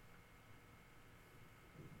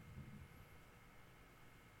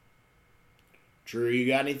 Drew, you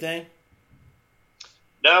got anything?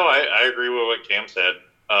 No, I agree with what Cam said.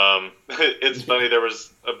 It's funny, there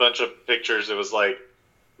was a bunch of pictures. It was like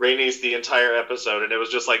Rhaenys the entire episode, and it was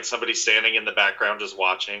just like somebody standing in the background just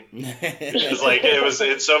watching. It was like, it was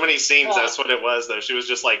in so many scenes. That's what it was, though. She was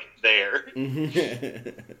just like there.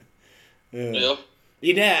 Yeah.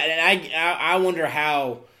 And I wonder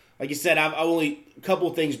how. Like you said, I've only a couple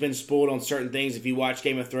of things been spoiled on certain things. If you watch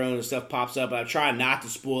Game of Thrones and stuff pops up, I try not to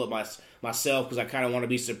spoil it myself because I kind of want to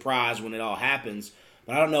be surprised when it all happens.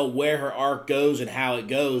 But I don't know where her arc goes and how it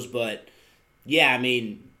goes. But yeah, I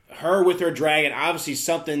mean, her with her dragon, obviously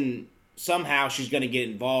somehow she's going to get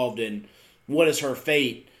involved in what is her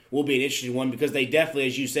fate will be an interesting one, because they definitely,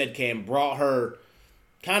 as you said, Cam, brought her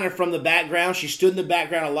kind of from the background. She stood in the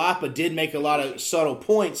background a lot, but did make a lot of subtle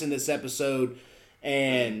points in this episode.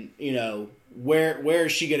 And, you know, where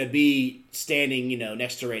is she going to be standing, you know,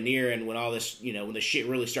 next to Rhaenyra, and when all this, you know, when the shit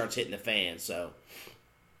really starts hitting the fan, so.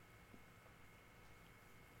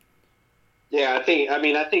 Yeah, I think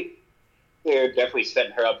they're definitely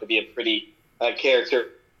setting her up to be a pretty character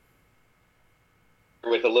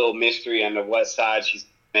with a little mystery on what side she's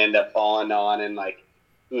going to end up falling on, and like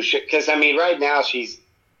who should, because I mean, right now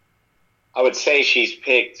I would say she's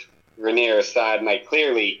picked Rhaenyra's side, and like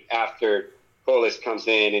clearly after Corlys comes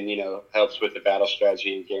in and, you know, helps with the battle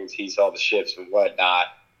strategy and guarantees all the ships and whatnot.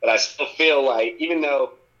 But I still feel like, even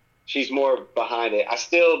though she's more behind it, I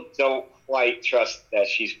still don't quite trust that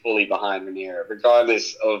she's fully behind Rhaenyra,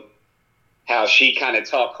 regardless of how she kind of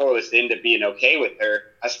talked Corlys into being okay with her.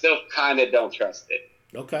 I still kind of don't trust it.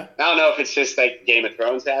 Okay. I don't know if it's just like Game of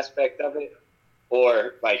Thrones aspect of it,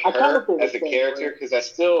 or like her as a character, because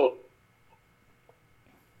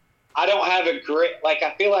I don't have a great, like,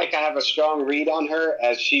 I feel like I have a strong read on her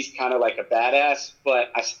as she's kind of like a badass, but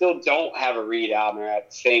I still don't have a read on her at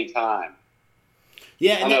the same time.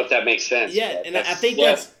 Yeah, I don't know if that makes sense. Yeah, and I think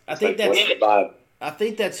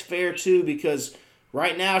that's fair too, because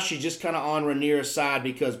right now she's just kind of on Rhaenyra's side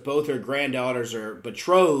because both her granddaughters are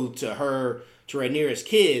betrothed to Rhaenyra's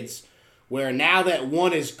kids. Where now that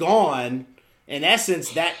one is gone, in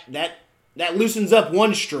essence, that loosens up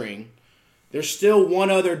one string. There's still one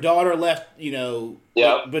other daughter left, you know,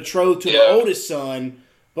 betrothed to the oldest son.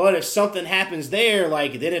 But if something happens there,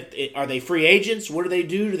 like, then are they free agents? What do they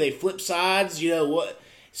do? Do they flip sides? You know what?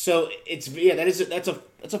 So that's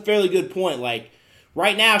a fairly good point. Like,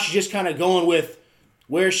 right now she's just kind of going with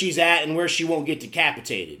where she's at and where she won't get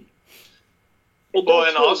decapitated. Well,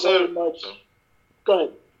 and also, go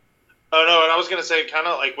ahead. Oh no, and I was gonna say, kind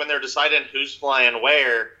of like when they're deciding who's flying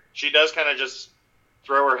where, she does kind of just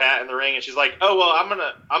throw her hat in the ring, and she's like, "Oh well, I'm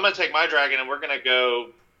gonna take my dragon, and we're gonna go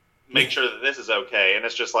make sure that this is okay." And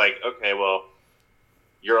it's just like, okay, well,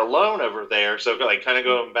 you're alone over there, so like kind of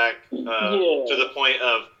going back to the point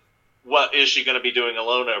of what is she going to be doing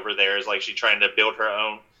alone over there? Is like she trying to build her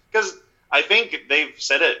own? Because I think they've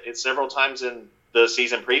said it several times in the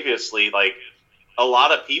season previously. Like a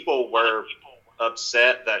lot of people were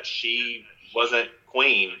upset that she wasn't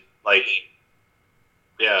queen. Like,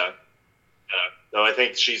 yeah. So I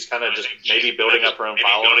think she's kind of just maybe building up her own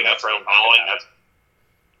following.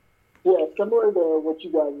 Yeah, similar to what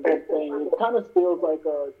you guys have been saying, it kind of feels like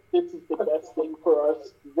this is the best thing for us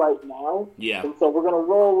right now. Yeah. And so we're going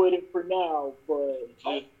to roll with it for now, but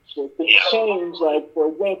should things change, like,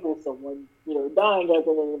 for example, someone, dying at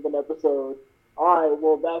the end of an episode, all right,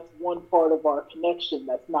 well, that's one part of our connection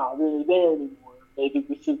that's not really there anymore. Maybe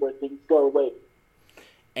we see where things go later.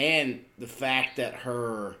 And the fact that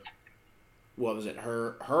her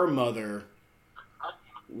mother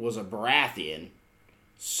was a Baratheon.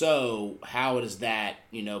 So how does that,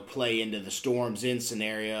 play into the Storm's End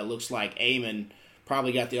scenario? It looks like Aemon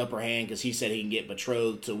probably got the upper hand because he said he can get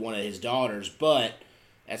betrothed to one of his daughters. But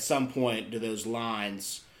at some point, do those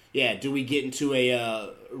lines, do we get into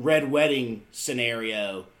a red wedding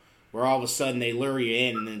scenario where all of a sudden they lure you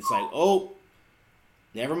in and then it's like, oh,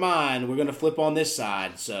 never mind, we're going to flip on this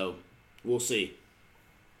side. So we'll see.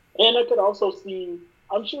 And I could also see,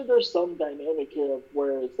 I'm sure there's some dynamic here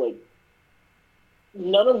where it's like,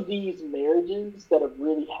 none of these marriages that have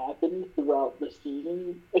really happened throughout the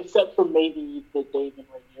season, except for maybe the Dave and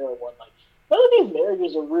Rhaenyra one, like, none of these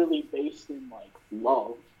marriages are really based in, like,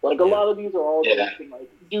 love. Like, a lot of these are all based in, like,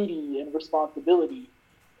 duty and responsibility.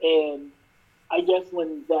 And I guess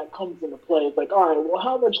when that comes into play, it's like, all right, well,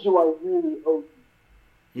 how much do I really owe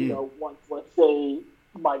you? Once, let's say,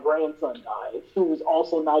 my grandson dies, who's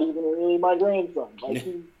also not even really my grandson. Like,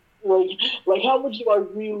 how much do I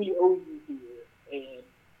really owe you here? And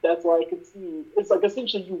that's why I could see, it's like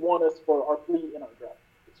essentially you want us for our fleet and our draft.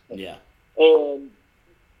 Yeah. And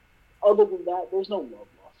other than that, there's no love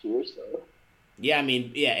lost here, so. Yeah, I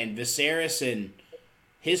mean, and Viserys and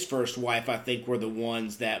his first wife, I think, were the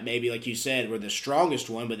ones that maybe, like you said, were the strongest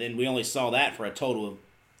one, but then we only saw that for a total of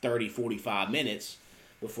 30, 45 minutes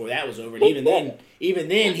before that was over. And even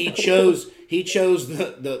then he chose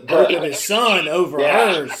the birth of his son over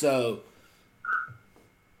her, so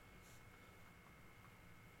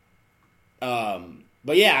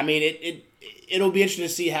but yeah, I mean, it'll be interesting to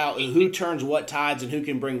see who turns what tides and who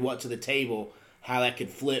can bring what to the table, how that could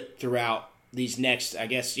flip throughout these next, I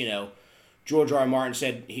guess, George R. R. Martin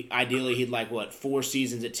said ideally he'd like, 4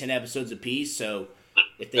 seasons at 10 episodes apiece, so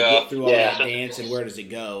if they get through all that dance, and where does it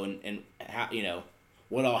go, and how,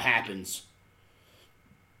 what all happens.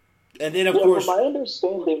 And then, of course, from my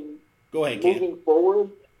understanding, go ahead, Ken. Moving forward,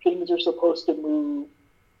 things are supposed to move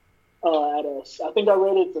I think I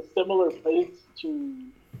read it's a similar pace to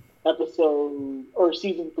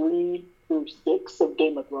season 3 through 6 of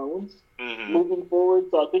Game of Thrones moving forward.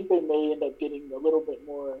 So I think they may end up getting a little bit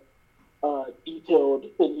more detailed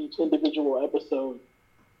in each individual episode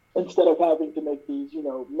instead of having to make these,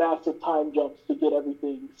 massive time jumps to get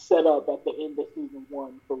everything set up at the end of season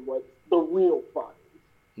 1 for what the real plot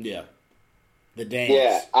is. Yeah. The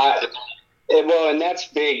dance. Yeah. And that's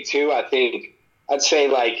big too, I think. I'd say,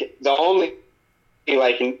 like, the only,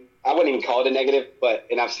 like, I wouldn't even call it a negative,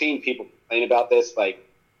 and I've seen people complain about this, like,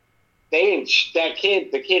 the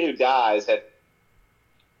kid who dies at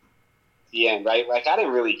the end, right? Like, I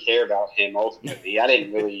didn't really care about him ultimately. I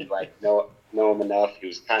didn't really, like, know him enough. He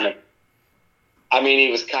was kind of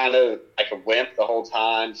like a wimp the whole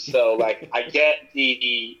time. So, like, I get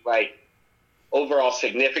the like, overall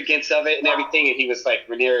significance of it and everything, and he was, like,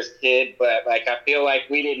 Rhaenyra's kid, but, like, I feel like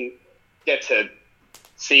we didn't get to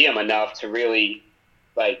see him enough to really,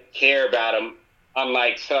 like, care about him,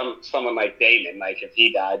 unlike someone like Daemon. Like, if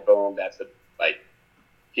he died, boom, that's a, like,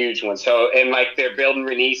 huge one. So, and, like, they're building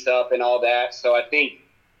Rhaenys up and all that, so I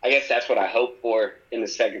guess that's what I hope for in the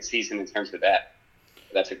second season in terms of that.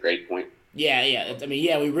 That's a great point. Yeah. I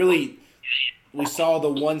mean, we saw the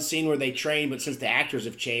one scene where they trained, but since the actors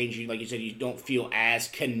have changed, like you said, you don't feel as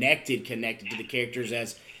connected to the characters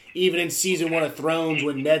as even in season 1 of Thrones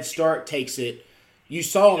when Ned Stark takes it. You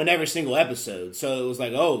saw him in every single episode, so it was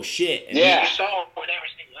like, oh shit! And you saw him in every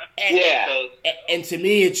single episode. And to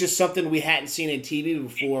me, it's just something we hadn't seen in TV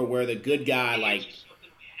before, where the good guy, like,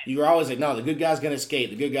 you were always like, no, the good guy's gonna escape,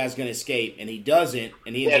 and he doesn't,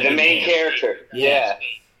 and he ends up the main character. Yeah.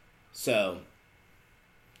 So,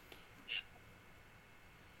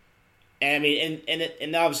 and I mean,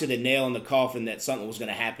 and obviously the nail in the coffin that something was going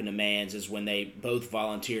to happen to Mans is when they both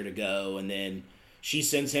volunteer to go, and then she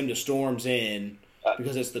sends him to Storm's End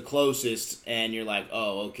because it's the closest, and you're like,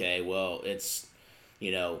 oh, okay, well, it's,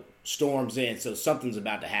 Storm's End, so something's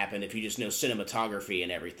about to happen if you just know cinematography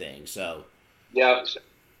and everything. So, yeah.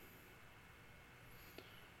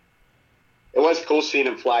 cool seeing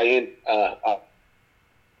him fly in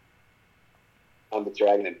on the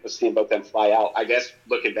dragon and seeing both them fly out. I guess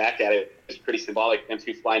looking back at it, it's pretty symbolic, them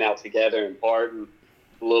two flying out together and part, and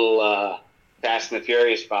a little Fast and the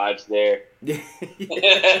Furious vibes there.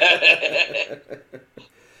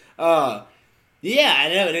 Yeah,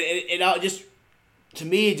 I know. It all just, to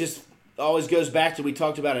me, it just always goes back to, we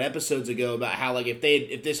talked about it episodes ago about how, like, if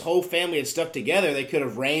this whole family had stuck together, they could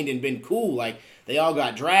have reigned and been cool. Like, they all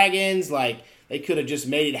got dragons. Like, they could have just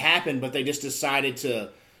made it happen, but they just decided to,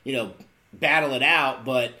 battle it out.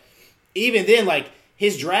 But even then, like,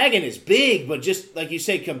 his dragon is big, but just like you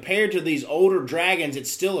said, compared to these older dragons, it's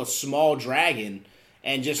still a small dragon.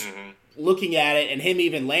 And just looking at it and him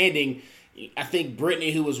even landing, I think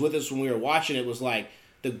Brittany, who was with us when we were watching it, was like,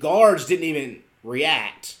 the guards didn't even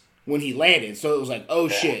react when he landed. So it was like, oh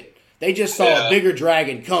shit. They just saw a bigger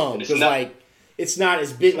dragon come. Because, like, it's not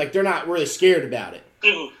as big. Like, they're not really scared about it.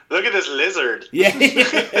 Look at this lizard. Yeah.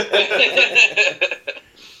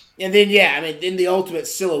 And then, in the ultimate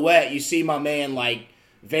silhouette, you see my man, like,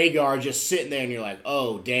 Vagar just sitting there, and you're like,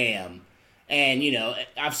 oh, damn. And,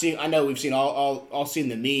 I know we've seen all seen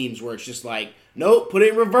the memes where it's just like, nope, put it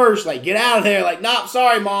in reverse. Like, get out of there. Like, nope,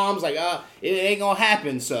 sorry, moms. Like, it ain't gonna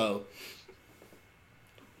happen, so.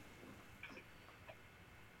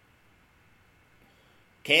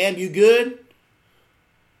 Cam, you good?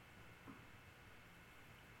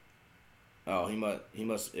 Oh, he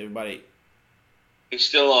must, everybody. He's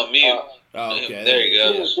still on mute. Oh, okay. There you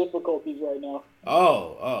go. There's difficulties right now.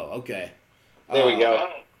 Oh, okay. There we go.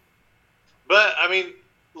 But,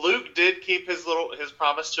 Luke did keep his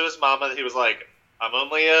promise to his mama that he was like, I'm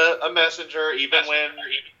only a messenger, even when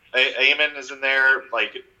Aemon is in there,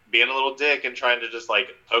 like, being a little dick and trying to just,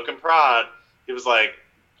 like, poke and prod. He was like,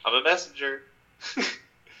 I'm a messenger.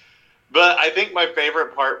 But I think my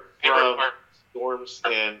favorite part from Storm's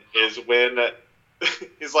End is when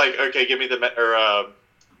he's like, okay, give me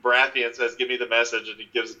Baratheon says, give me the message, and he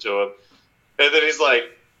gives it to him. And then he's like,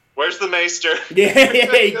 where's the maester? Yeah.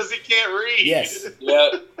 Because he can't read. Yes.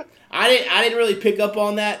 Yeah. I didn't really pick up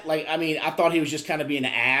on that. Like, I thought he was just kind of being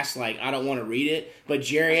an ass. Like, I don't want to read it. But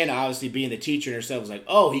Jerry, obviously being the teacher herself, was like,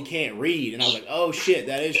 oh, he can't read. And I was like, oh, shit,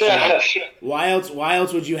 that is true. Why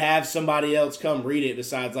else would you have somebody else come read it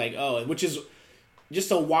besides, like, which is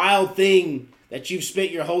just a wild thing that you've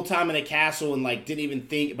spent your whole time in a castle and, like, didn't even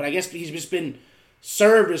think. But I guess he's just been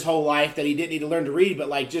served his whole life that he didn't need to learn to read. But,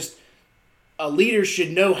 like, just a leader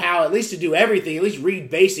should know how at least to do everything, at least read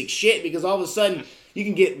basic shit, because all of a sudden you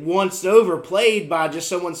can get once overplayed by just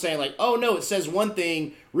someone saying, like, oh, no, it says one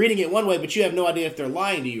thing, reading it one way, but you have no idea if they're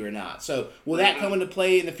lying to you or not. So will that come into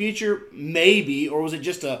play in the future? Maybe. Or was it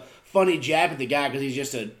just a funny jab at the guy because he's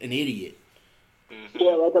just an idiot?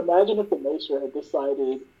 Yeah, like, imagine if the Maester had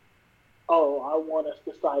decided, oh, I want us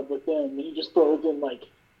to side with them, and he just throws in, like,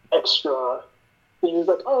 extra things. He's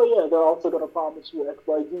like, oh, yeah, they're also going to promise you X,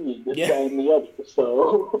 Y, Z, this, that, and the other,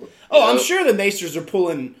 so. Oh, I'm sure the Maesters are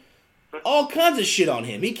pulling all kinds of shit on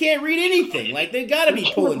him. He can't read anything. Like, they got to be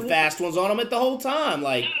pulling fast ones on him at the whole time.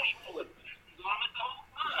 Like,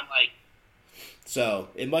 so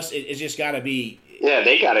it's just got to be. Yeah,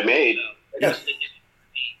 they got it made.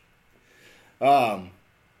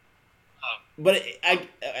 But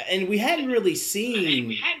and we hadn't really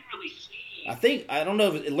seen. I don't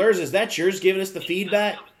know if Luhrs, is that yours giving us the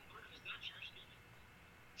feedback?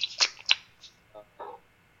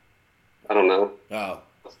 I don't know. Oh,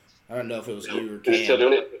 I don't know if it was you or Is it still Cam.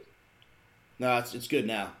 doing it? No, it's good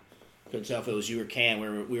now. Couldn't tell if it was you or Cam.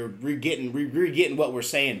 We were getting what we're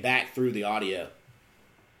saying back through the audio.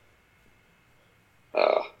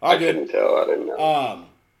 I couldn't tell. I didn't know.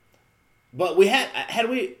 But we had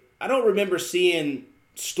we. I don't remember seeing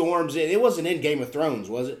storms in. It wasn't in Game of Thrones,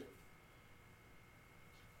 was it?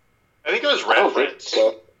 I think it was I don't think referenced.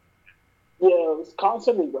 so. Yeah, it was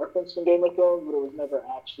constantly referenced in Game of Thrones, but it was never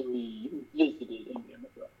actually visited in Game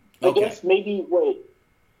of Thrones. I guess maybe,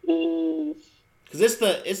 because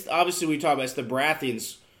it's obviously we talk about it's the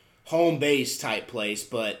Baratheons' home base type place,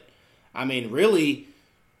 but I mean, really,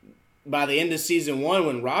 by the end of season 1,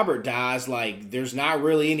 when Robert dies, like, there's not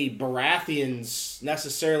really any Baratheons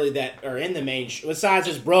necessarily that are in the main besides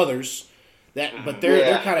his brothers. But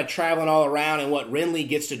they're kind of traveling all around, and what Renly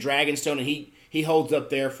gets to Dragonstone, and he holds up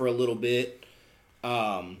there for a little bit.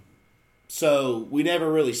 So we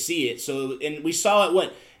never really see it. So, and we saw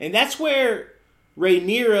it and that's where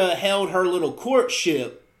Rhaenyra held her little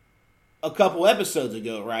courtship a couple episodes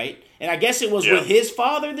ago, right? And I guess it was with his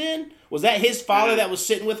father then? Was that his father that was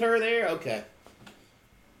sitting with her there? Okay.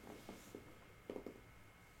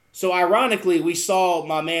 So ironically, we saw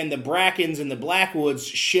my man, the Brackens and the Blackwoods,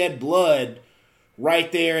 shed blood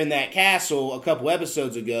right there in that castle a couple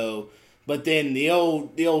episodes ago. But then the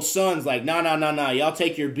old son's like, no, y'all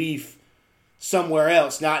take your beef somewhere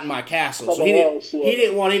else, not in my castle. So he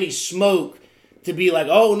didn't want any smoke to be like,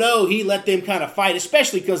 oh no, he let them kind of fight,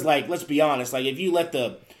 especially because, like, let's be honest, like if you let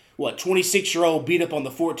the 26-year-old beat up on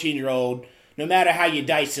the 14-year-old, no matter how you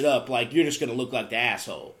dice it up, like, you're just gonna look like the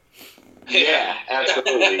asshole. Yeah,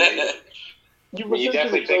 absolutely. You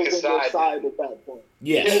definitely pick a side at that point.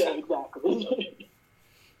 Yes. Yeah, exactly.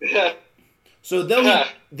 So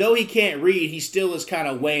though he can't read, he still is kind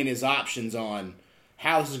of weighing his options on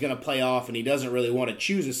how this is going to play off, and he doesn't really want to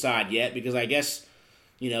choose a side yet because I guess,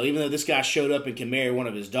 even though this guy showed up and can marry one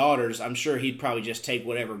of his daughters, I'm sure he'd probably just take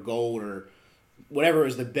whatever gold or whatever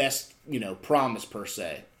is the best, promise per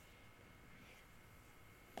se.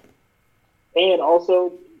 And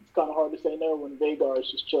also, it's kind of hard to say no when Vagar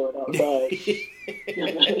is just chilling outside.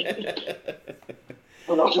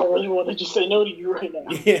 I don't really want to just say no to you right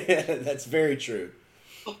now. Yeah, that's very true.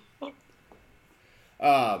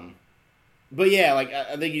 But yeah, like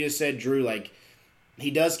I think you just said, Drew, like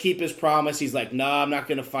he does keep his promise. He's like, nah, I'm not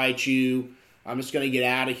going to fight you. I'm just going to get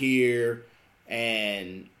out of here.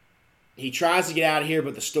 And he tries to get out of here,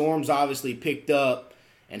 but the storm's obviously picked up,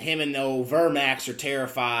 and him and old Vermax are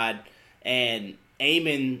terrified. And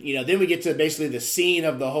Aemon, then we get to basically the scene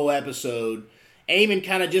of the whole episode. Aemon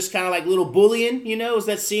kind of like little bullying, is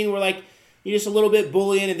that scene where like you're just a little bit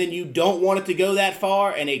bullying and then you don't want it to go that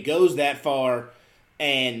far, and it goes that far.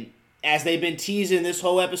 And as they've been teasing this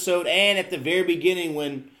whole episode, and at the very beginning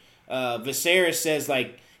when Viserys says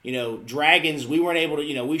like, dragons, we weren't able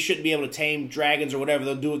to, we shouldn't be able to tame dragons or whatever,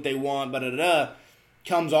 they'll do what they want,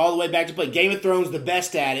 comes all the way back to play. Game of Thrones the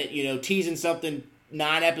best at it, teasing something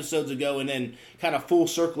 9 episodes ago and then kind of full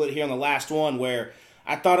circle it here on the last one, where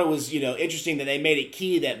I thought it was, interesting that they made it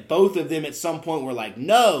key that both of them at some point were like,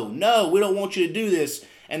 no, we don't want you to do this.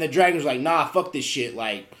 And the dragon was like, nah, fuck this shit.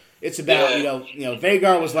 Like, it's about,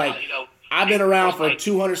 Vagar was like, I've been around for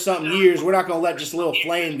 200-something years. We're not going to let just a little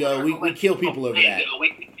flame go. We kill people over that.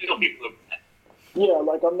 Yeah,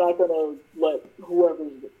 like, I'm not going to let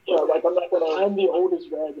whoever's... I'm the oldest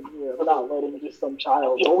dragon here. I'm not letting just some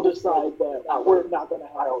child decide that we're not going to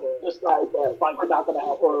have to decide that we're not going to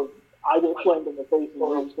have... Or I get flamed in the face and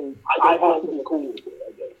everything. I have to be cool with it,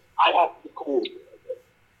 I guess.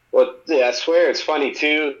 Well, yeah, I swear it's funny,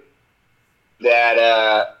 too,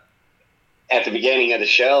 that at the beginning of the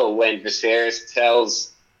show, when Viserys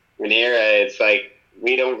tells Rhaenyra, it's like,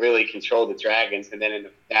 we don't really control the dragons, and then in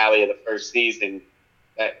the finale of the first season,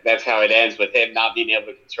 that's how it ends, with him not being able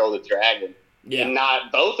to control the dragon. Yeah. And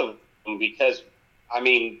not both of them, because,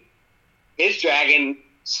 his dragon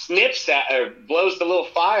snips at, or blows the little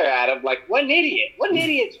fire at him, like, what an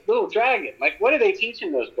idiot's little dragon. Like, what are they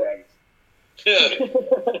teaching those dragons?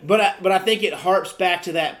 But I think it harps back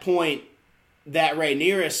to that point that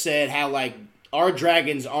Rhaenyra said, how like our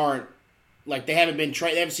dragons aren't like they haven't been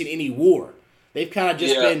trained. They haven't seen any war. They've kind of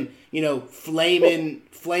just been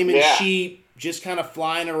flaming sheep, just kind of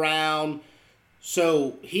flying around.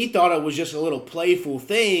 So he thought it was just a little playful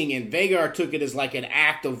thing, and Vagar took it as like an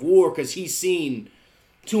act of war because he's seen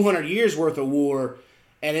 200 years worth of war,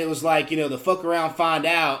 and it was like the fuck around, find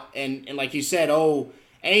out, and like you said,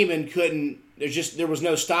 Aemon couldn't. There was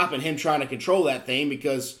no stopping him trying to control that thing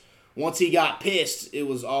because once he got pissed, it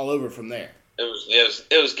was all over from there.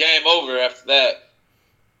 It was game over after that.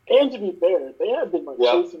 And to be fair, they have been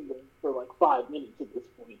chasing them for like 5 minutes at this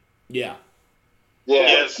point. Yeah. Yeah.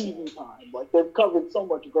 Yes. TV time. Like they've covered so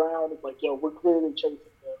much ground. It's like, we're clearly chasing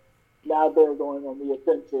them. Now they're going on the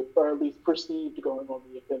offensive, or at least perceived going on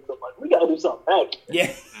the offensive. Like, we gotta do something back.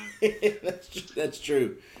 Yeah, that's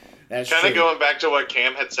true. Kind of going back to what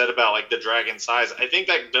Cam had said about like the dragon size, I think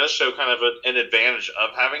that does show kind of an advantage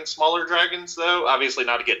of having smaller dragons, though. Obviously,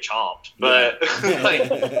 not to get chomped, but like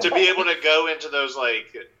to be able to go into those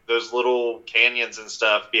little canyons and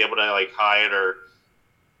stuff, be able to like hide or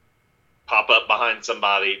pop up behind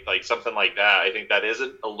somebody, like something like that. I think that is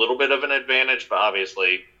a little bit of an advantage, but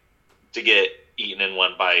obviously, to get eaten in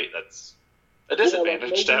one bite, that's a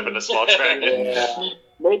disadvantage to having a small dragon. Yeah.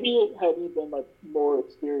 Maybe had he been like more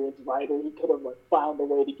experienced fighter, he could have like found a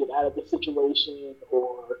way to get out of the situation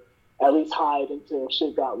or at least hide until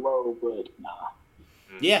shit got low. But nah.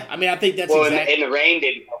 Yeah, I think that's exactly. And the rain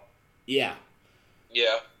didn't help. Yeah.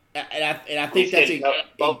 Yeah. And I think that's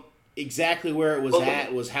exactly where it was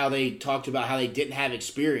at, was how they talked about how they didn't have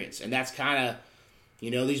experience, and that's kind of.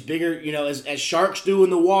 These bigger, as sharks do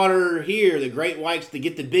in the water here, the great whites, they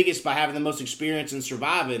get the biggest by having the most experience in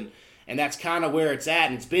surviving. And that's kind of where it's at.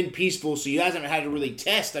 And it's been peaceful, so you hasn't had to really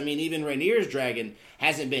test. Even Rhaenyra's dragon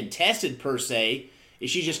hasn't been tested per se. if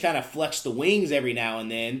she just kind of flexed the wings every now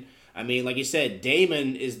and then. I mean, like you said,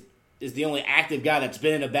 Daemon is the only active guy that's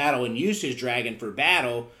been in a battle and used his dragon for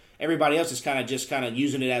battle. Everybody else is kind of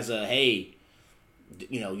using it as a, hey,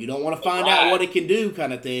 you know, you don't want to find out what it can do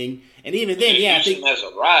kind of thing. And even then, yeah, I think as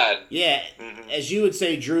a ride. Yeah, as you would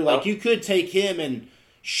say, Drew, like you could take him and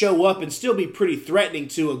show up and still be pretty threatening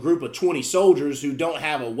to a group of 20 soldiers who don't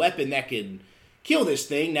have a weapon that could kill this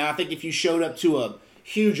thing. Now, I think if you showed up to a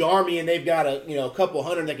huge army and they've got a couple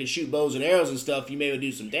hundred that can shoot bows and arrows and stuff, you may able to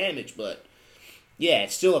do some damage. But yeah,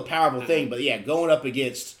 it's still a powerful thing. But yeah, going up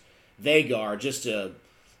against Vhagar, just a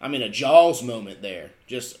Jaws moment there.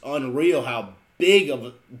 Just unreal how big of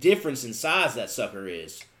a difference in size that sucker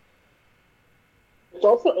is. It's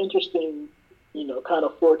also interesting, kind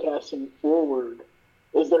of forecasting forward.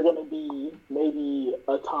 Is there going to be maybe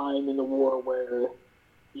a time in the war where,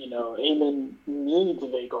 Aemon needs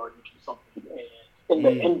Vhagar to do something, and in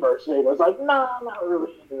the inverse, Vhagar's like, nah, I'm not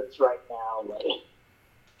really into this right now. Like,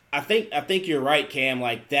 I think you're right, Cam.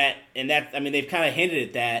 Like that, and that. I mean, they've kind of hinted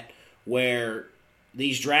at that, where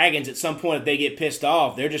these dragons, at some point, if they get pissed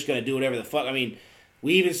off, they're just going to do whatever the fuck. I mean,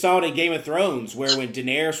 we even saw it in Game of Thrones, where when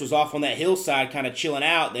Daenerys was off on that hillside, kind of chilling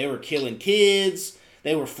out, they were killing kids.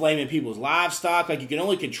 They were flaming people's livestock. Like, you can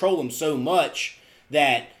only control them so much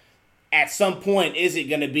that at some point, is it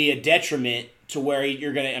going to be a detriment to where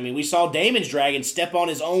you're going to... I mean, we saw Daemon's dragon step on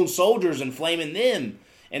his own soldiers and flaming them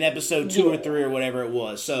in episode 2 or 3 or whatever it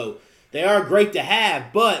was. So, they are great to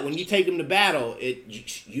have, but when you take them to battle,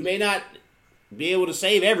 you may not be able to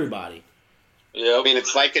save everybody. Yeah, I mean,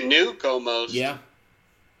 it's like a nuke almost. Yeah.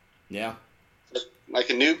 Yeah. Like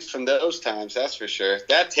a nuke from those times, that's for sure.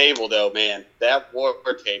 That table, though, man, that war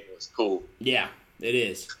table is cool. Yeah, it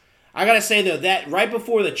is. I gotta say, though, that right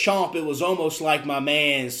before the chomp, it was almost like my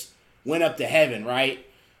man's went up to heaven, right?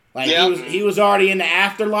 Like, he was already in the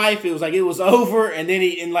afterlife. It was like it was over, and then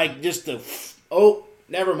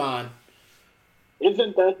never mind.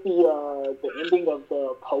 Isn't that the ending of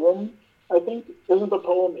the poem, I think? Isn't the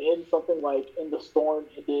poem end something like, in the storm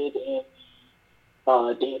it did, and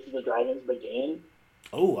Dance of the Dragons began?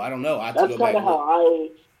 Oh, I don't know. That's kind of how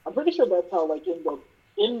I'm pretty sure that's how, like,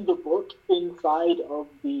 in the book inside of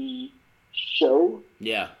the show.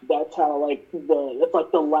 Yeah. That's how, like, it's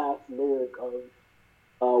like the last lyric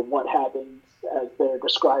of what happens as they're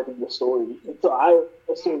describing the story. And so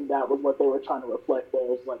I assumed that was what they were trying to reflect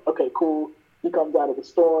there. It's like, okay, cool. He comes out of the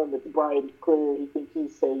storm. It's bright, it's clear. He thinks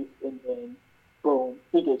he's safe, and then boom,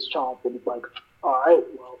 he gets chomped, and it's like, all right,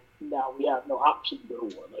 well, now we have no option to go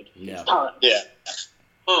to war. Like, it's time. Yeah.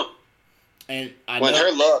 Huh. And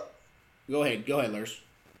her look. Go ahead, Luhrs.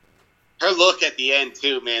 Her look at the end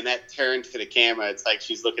too, man. That turn to the camera, it's like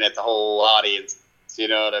she's looking at the whole audience. You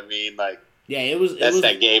know what I mean? Like, yeah, that's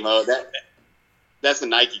that game mode. That's a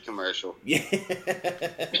Nike commercial. Yeah.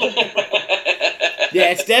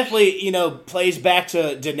 Yeah, it's definitely, plays back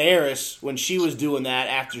to Daenerys when she was doing that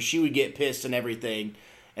after she would get pissed and everything.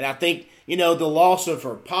 And I think, the loss of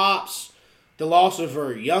her pops, the loss of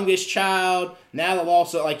her youngest child, now the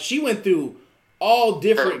loss of, like, she went through all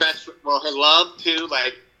different... her love, too,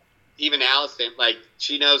 like, even Allison, like,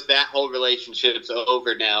 she knows that whole relationship's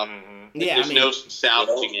over now. Mm-hmm. Yeah, there's no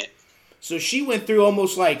salvaging it. So she went through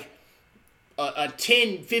almost, like, a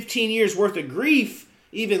 10, 15 years worth of grief,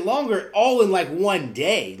 even longer, all in, like, one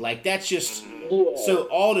day. Like, that's just... So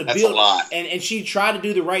all to build, and she tried to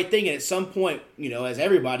do the right thing, and at some point, as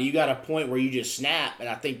everybody, you got a point where you just snap, and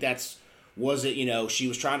I think she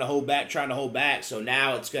was trying to hold back, so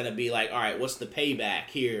now it's going to be like, all right, what's the payback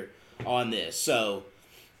here on this? So,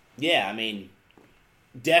 yeah, I mean,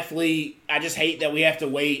 definitely, I just hate that we have to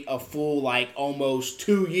wait a full, like, almost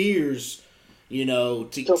 2 years,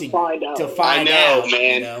 to find out. I know,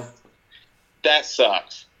 man. That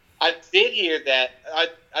sucks. I did hear that.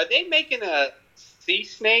 Are they making a Sea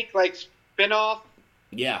Snake like spinoff?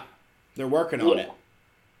 Yeah, they're working on it.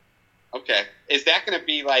 Okay, is that going to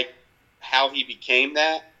be like how he became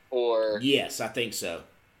that, or? Yes, I think so.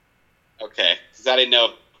 Okay, because I didn't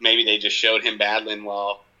know if maybe they just showed him battling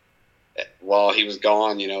while he was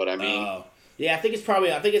gone. You know what I mean? Yeah, I think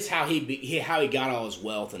it's how he got all his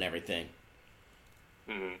wealth and everything.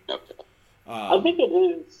 Mm-hmm. Okay. I think it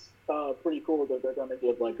is pretty cool that they're going to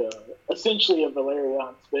give like essentially a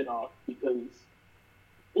Valerian spinoff, because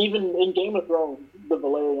even in Game of Thrones, the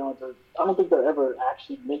Valerians I don't think they're ever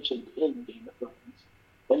actually mentioned in Game of Thrones.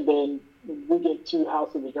 And then we get to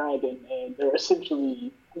House of the Dragon, and they're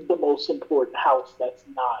essentially the most important house that's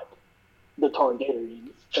not the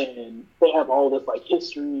Targaryens. And they have all this like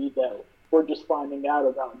history that we're just finding out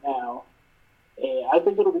about now. And I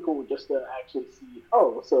think it'll be cool just to actually see,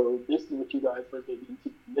 oh, so this is what you guys were getting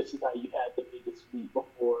into. This is how you had the biggest fleet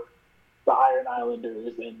before the Iron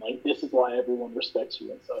Islanders, and like this is why everyone respects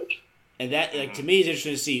you and such. And that, like, to me, is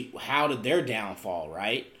interesting to see how did their downfall,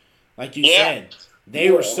 right? Like you said, they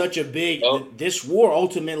were such a big. This war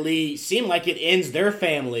ultimately seemed like it ends their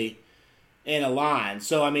family in a line.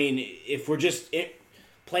 So I mean, if we're just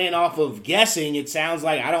playing off of guessing, it sounds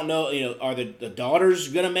like, I don't know, are the daughters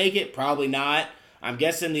going to make it? Probably not. I'm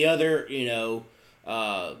guessing the other,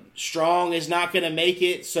 Strong is not going to make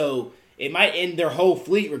it. So it might end their whole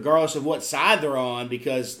fleet regardless of what side they're on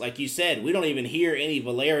because, like you said, we don't even hear any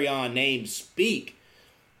Valerian names speak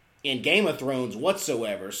in Game of Thrones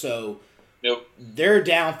whatsoever. So their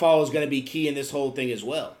downfall is going to be key in this whole thing as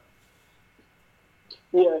well.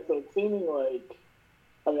 Yeah, so it's seeming like,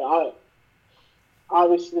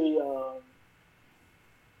 obviously,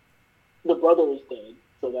 the brother is dead,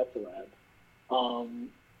 so that's a wrap.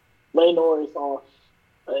 Laenor is off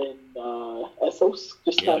in Essos,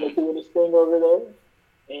 just kind of doing his thing over there.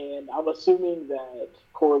 And I'm assuming that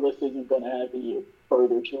Corlys isn't going to have any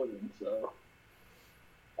further children, so.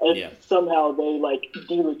 If somehow they,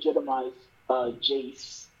 delegitimize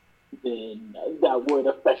Jace, then that would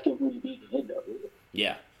effectively be the end of it.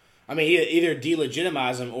 Yeah. I mean, either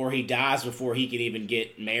delegitimize him or he dies before he can even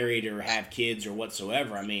get married or have kids or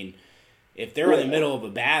whatsoever. I mean, if they're in the middle of a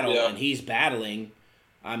battle and he's battling,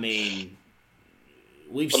 I mean,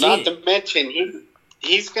 we've seen not to mention,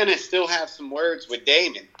 he's going to still have some words with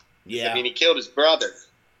Daemon. Yeah. I mean, he killed his brother.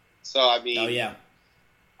 So, I mean,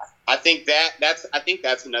 I think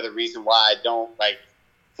that's another reason why I don't,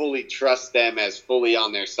 fully trust them as fully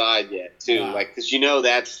on their side yet, too. Wow. Because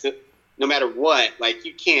that's, no matter what,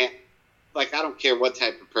 you can't, I don't care what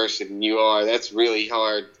type of person you are, that's really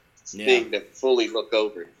hard thing to fully look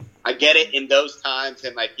over. I get it in those times,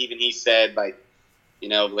 and, even he said,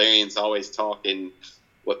 Valerian's always talking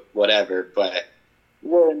whatever, but...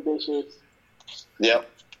 We're ambitious. Yep.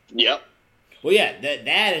 Well, yeah, that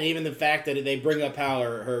and even the fact that they bring up how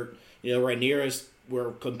her Rhaenyra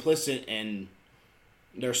were complicit in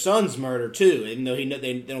their son's murder too, even though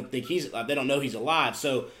they don't know he's alive.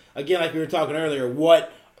 So again, like we were talking earlier,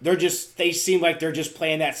 they seem like they're just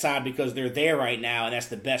playing that side because they're there right now, and that's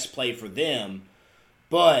the best play for them.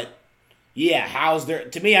 But yeah,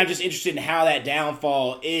 to me, I'm just interested in how that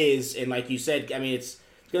downfall is, and like you said, I mean, it's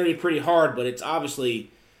going to be pretty hard, but it's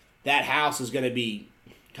obviously that house is going to be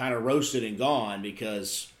kind of roasted and gone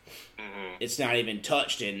because it's not even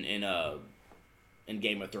touched in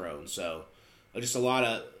Game of Thrones. So just a lot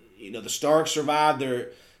of the Starks survived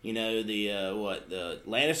their the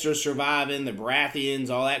Lannisters surviving, the Baratheons,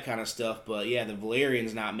 all that kind of stuff. But yeah, the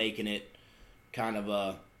Valerians not making it. Kind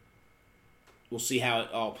of we'll see how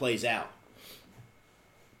it all plays out.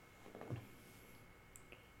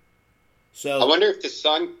 So I wonder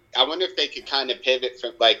if they could kind of pivot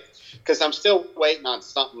from because I'm still waiting on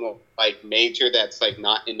something major that's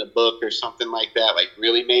not in the book or something like that,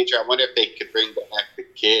 really major. I wonder if they could bring back the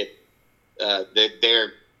kid,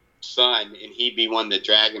 their son, and he'd be one of the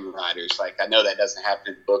dragon riders. I know that doesn't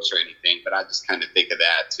happen in the books or anything, but I just kind of think of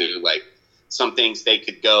that too. Some things they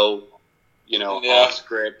could go, off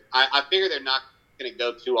script. I figure they're not going to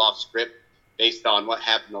go too off script based on what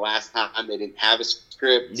happened the last time they didn't have a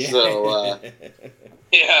script. Yeah. So,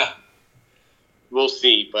 we'll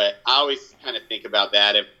see. But I always kind of think about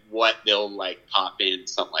that, if what they'll pop in,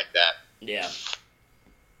 something like that. Yeah.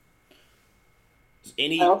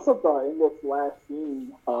 I also thought in this last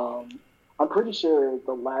scene, I'm pretty sure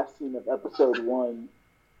the last scene of episode 1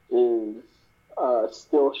 is a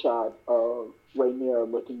still shot of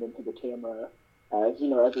Rhaenyra looking into the camera as,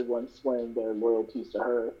 everyone's swearing their loyalties to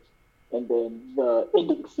her. And then the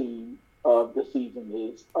ending scene of the season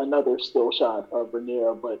is another still shot of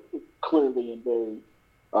Rhaenyra, but clearly in very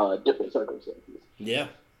different circumstances. Yeah.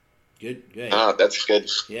 Good. Oh, that's good.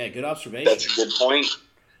 Yeah, good observation. That's a good point.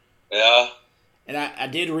 Yeah. And I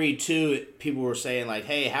did read, too, people were saying,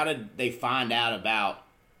 hey, how did they find out about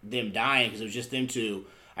them dying? Because it was just them two.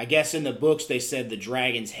 I guess in the books they said the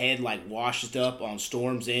dragon's head, washed up on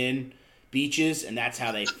Storm's End beaches, and that's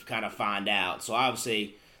how they kind of find out. So,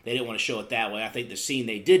 obviously, they didn't want to show it that way. I think the scene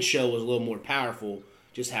they did show was a little more powerful,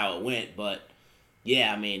 just how it went. But,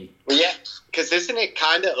 yeah, I mean... Well, yeah, because isn't it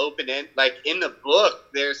kind of open-end? In the book,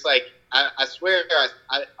 there's, I swear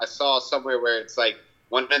I saw somewhere where it's,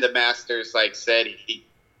 one of the masters said he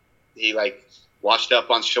washed up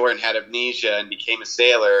on shore and had amnesia and became a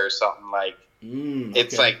sailor or something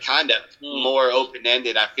It's kind of more open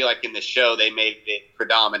ended. I feel like in the show they made it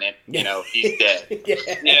predominant. He's dead.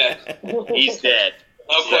 Yeah. He's dead.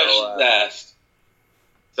 No questions asked.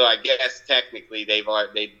 So I guess technically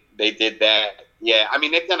they did that. Yeah, I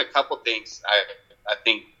mean they've done a couple things. I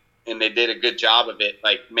think, and they did a good job of it,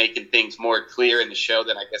 like making things more clear in the show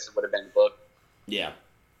than I guess it would have been in the book. Yeah.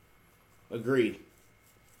 Agreed.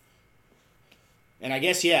 And I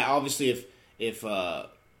guess, yeah, obviously if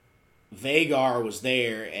Vagar was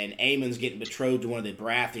there and Aemon's getting betrothed to one of the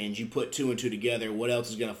Baratheons, you put two and two together, what else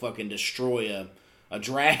is going to fucking destroy a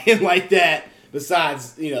dragon like that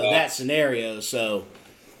besides, that scenario? So,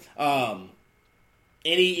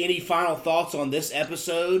 any final thoughts on this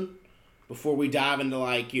episode before we dive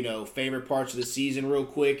into, favorite parts of the season real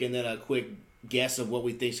quick, and then a quick guess of what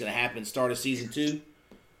we think is going to happen start of season 2?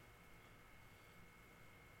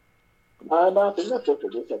 No, I think that's it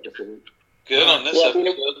for this episode. Good on this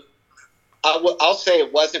episode. I'll say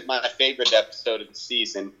it wasn't my favorite episode of the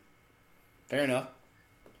season. Fair enough.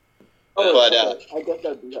 But I guess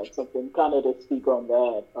I do have something kind of to speak on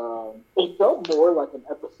that. It felt more like an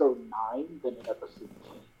episode 9 than an episode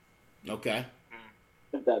 10. Okay.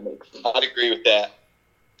 If that makes sense. I'd agree with that.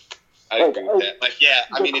 I agree with that. Like, yeah,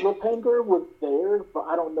 I mean, the cliffhanger was there, but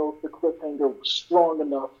I don't know if the cliffhanger was strong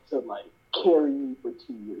enough to carry me for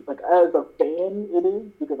 2 years. As a fan, it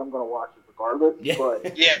is because I'm gonna watch it regardless. Yeah.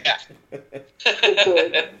 But yeah,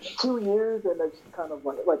 it's 2 years, and it's kind of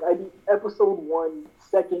like I need episode 1,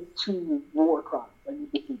 second 2 war crimes. I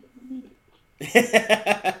need to see them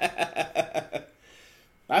immediately.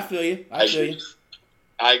 I feel you.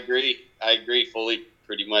 I agree fully,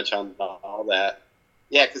 pretty much on all that.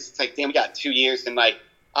 Yeah, because it's like, damn, we got 2 years, and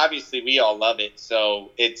obviously we all love it,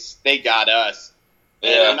 so they got us.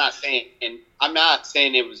 And Yeah. I'm not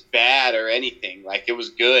saying it was bad or anything. It was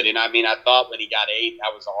good, and I mean, I thought when he got 8,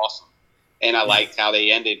 that was awesome, and I liked how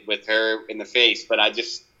they ended with her in the face. But I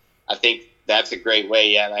think that's a great way.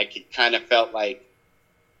 Yeah, it kind of felt like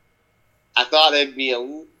I thought it'd be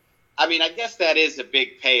I mean, I guess that is a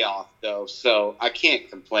big payoff, though, so I can't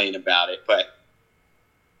complain about it. But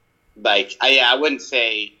I wouldn't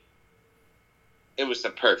say it was the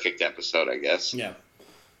perfect episode, I guess. Yeah.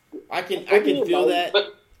 I can feel that.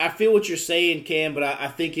 I feel what you're saying, Cam, but I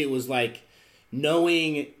think it was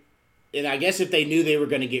knowing, and I guess if they knew they were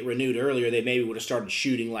going to get renewed earlier, they maybe would have started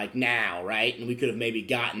shooting now, right? And we could have maybe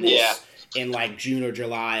gotten this in June or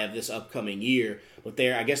July of this upcoming year. But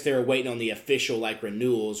I guess they were waiting on the official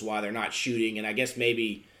renewals while they're not shooting, and I guess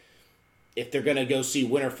maybe if they're going to go see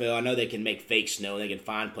Winterfell, I know they can make fake snow, they can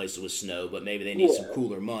find places with snow, but maybe they need some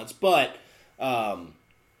cooler months. But,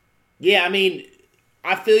 yeah, I mean,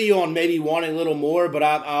 I feel you on maybe wanting a little more, but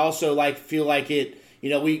I also feel like it.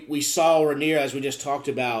 We saw Rhaenyra, as we just talked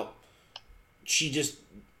about. She just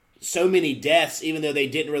so many deaths, even though they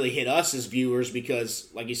didn't really hit us as viewers because,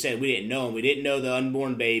 like you said, we didn't know him. We didn't know the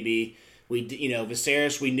unborn baby.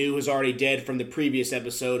 Viserys we knew was already dead from the previous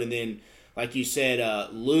episode, and then, like you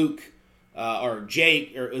said, Luke or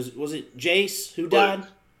Jake or was it Jace who died?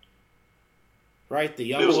 Right, the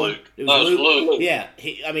younger one. It was Luke. Yeah,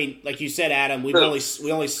 like you said, Adam, we've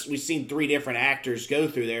seen 3 different actors go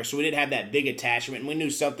through there, so we didn't have that big attachment, and we knew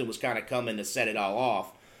something was kind of coming to set it all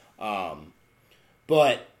off.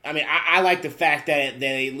 But I mean, I like the fact that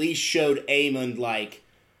they at least showed Aemon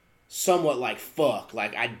somewhat fuck.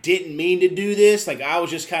 I didn't mean to do this. I was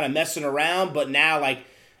just kind of messing around, but now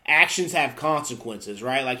actions have consequences,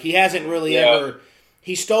 right? He hasn't really ever.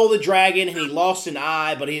 He stole the dragon and he lost an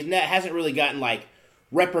eye, but he hasn't really gotten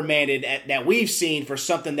reprimanded that we've seen for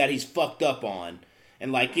something that he's fucked up on.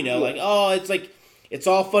 And it's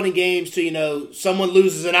all fun and games to someone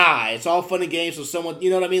loses an eye. It's all fun and games so someone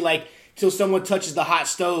what I mean till someone touches the hot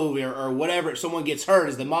stove or whatever, someone gets hurt.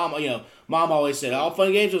 As the mom mom always said, all fun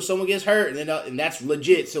and games till someone gets hurt, and that's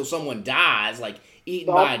legit till someone dies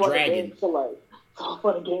eaten by a dragon. All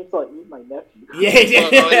fun and games till I eat my nephew.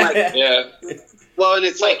 Yeah. Well, and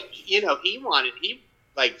it's he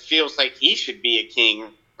feels like he should be a king,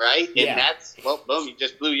 right? And that's, boom, you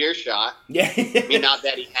just blew your shot. Yeah. I mean, not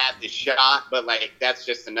that he had the shot, but that's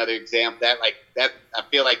just another example that I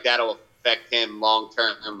feel like that'll affect him long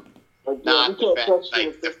term. Not we can't touch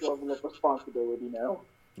this level of responsibility now.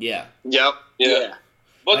 Yeah. Yep. Yeah.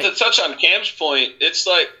 But to touch on Cam's point, it's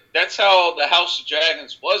that's how the House of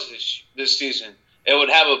Dragons was this season. It would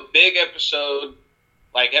have a big episode.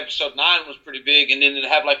 Episode 9 was pretty big, and then it'd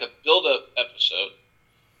have a build-up episode.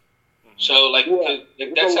 So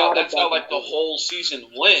that's how the whole season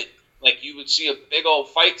went. You would see a big old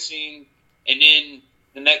fight scene, and then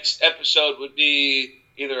the next episode would be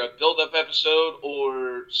either a build-up episode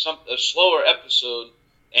or a slower episode,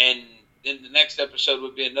 and then the next episode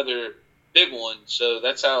would be another big one. So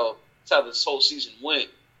that's how this whole season went.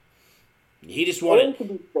 He just wanted. And to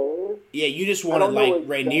be fair, Yeah, you just wanted like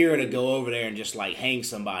Rhaenyra to go over there and just like hang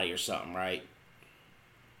somebody or something, right?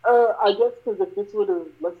 I guess because if this would have,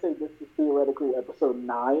 let's say this is theoretically episode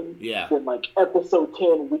 9, then like episode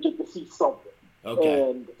 10 we get to see something.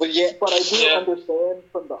 Okay. But I do understand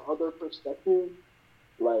from the other perspective,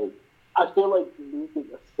 like I feel like Luke is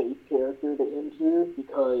a safe character to end here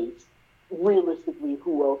because realistically,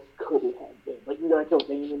 who else could it have been? Like, you're gonna kill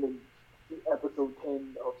Daemon in episode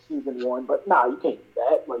 10 of season 1, but nah, you can't do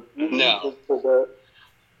that. Like,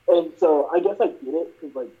 and so I guess I get it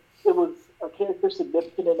because like it was a character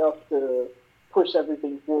significant enough to push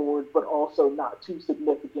everything forward, but also not too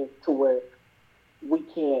significant to where we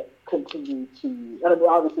can't continue to. And I mean,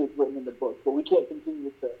 obviously it's written in the book, but we can't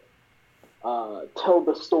continue to tell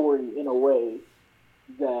the story in a way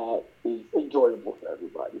that is enjoyable for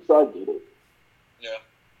everybody. So I get it.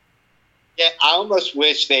 Yeah, I almost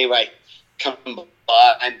wish they like combined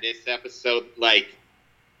this episode, like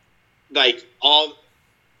all,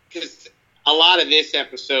 because a lot of this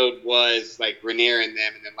episode was like Rhaenyra and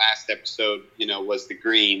them, and then last episode, was the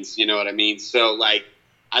Greens. You know what I mean? So like,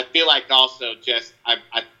 I feel like also just I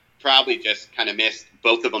probably just kind of missed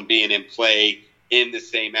both of them being in play in the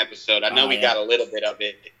same episode. I know we got a little bit of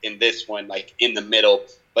it in this one, like in the middle,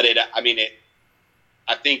 but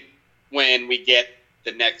I think when we get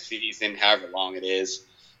the next season, however long it is,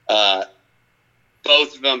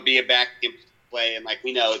 both of them being back in play, and like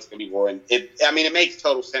we know it's going to be war. And it makes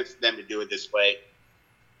total sense for them to do it this way.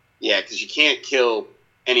 Yeah, because you can't kill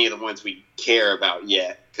any of the ones we care about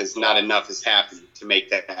yet, because not enough has happened to make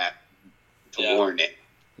that to warrant it.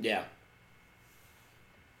 Yeah.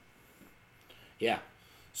 Yeah.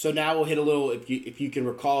 So now we'll hit a little. If you can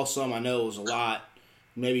recall some, I know it was a lot.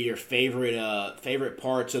 Maybe your favorite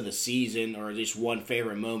parts of the season, or just one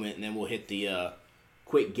favorite moment, and then we'll hit the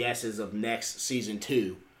quick guesses of next season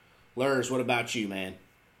 2. Luhrs, what about you, man?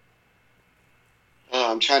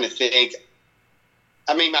 I'm trying to think.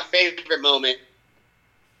 I mean, my favorite moment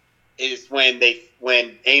is when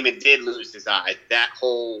Aemon did lose his eye. That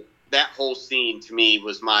whole scene to me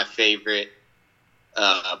was my favorite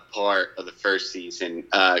part of the first season.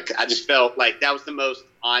 I just felt like that was the most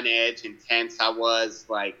on edge, intense I was.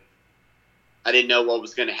 Like, I didn't know what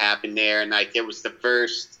was going to happen there, and like it was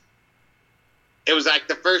like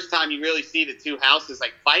the first time you really see the two houses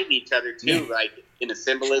like fighting each other too, like in a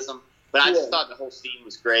symbolism. But I just thought the whole scene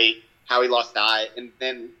was great. How he lost the eye, and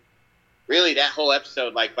then really that whole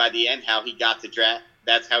episode, like by the end, how he got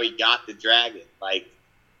that's how he got the dragon. Like,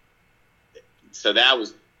 so that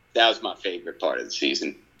was my favorite part of the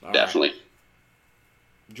season. All definitely. Right.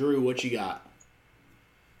 Drew, what you got?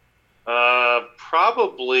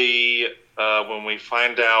 Probably when we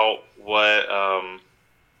find out what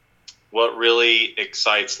really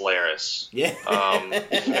excites Luhrs. Yeah.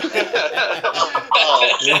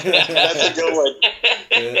 That's a good one.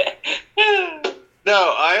 Yeah.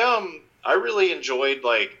 No, I really enjoyed,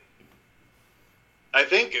 like, I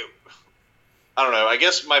don't know, I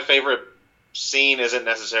guess my favorite scene isn't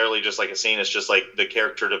necessarily just like a scene, it's just like the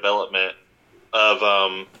character development of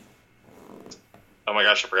oh my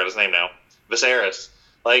gosh, I forgot his name now. Viserys.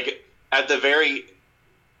 Like, at the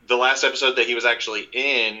last episode that he was actually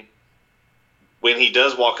in, when he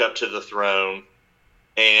does walk up to the throne,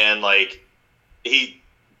 and like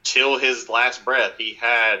till his last breath, he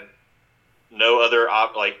had no other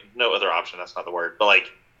option. That's not the word, but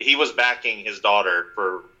like he was backing his daughter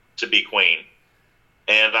to be queen,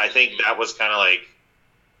 and I think that was kind of like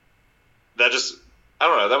that. Just, I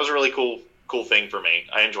don't know. That was a really cool thing for me.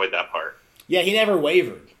 I enjoyed that part. Yeah, he never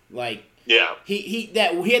wavered. Like, yeah, he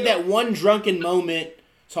had that one drunken moment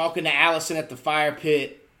talking to Allison at the fire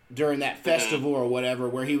pit during that festival or whatever,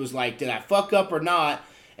 where he was like, did I fuck up or not?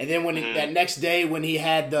 And then when that next day when he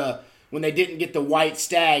had when they didn't get the white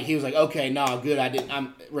stag, he was like, okay, nah, good, I didn't.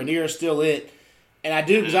 Rhaenyra's still it. And I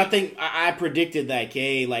do, because I think I predicted that,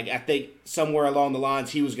 okay, like I think somewhere along the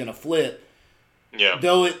lines he was going to flip. Yeah.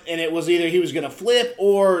 It was either he was going to flip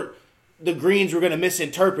or the Greens were going to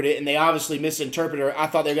misinterpret it, and they obviously misinterpreted it. I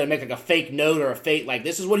thought they were going to make like a fake note or a fake, like,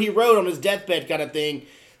 this is what he wrote on his deathbed kind of thing.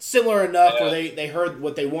 Similar enough where they heard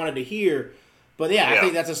what they wanted to hear. But I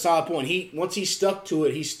think that's a solid point. Once he stuck to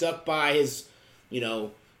it, he stuck by his,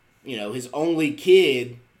 his only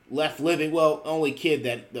kid left living. Well, only kid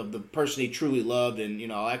that the person he truly loved,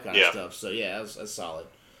 and all that kind of stuff. So that's solid.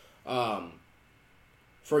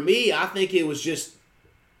 For me, I think it was just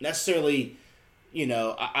necessarily,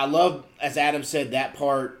 I love, as Adam said, that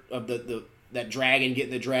part of that dragon getting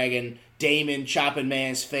the dragon, Daemon chopping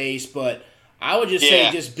man's face, but I would just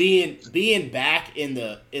say just being back in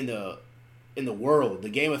the world, the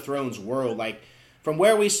Game of Thrones world. Like, from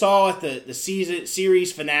where we saw at the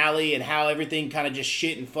series finale and how everything kind of just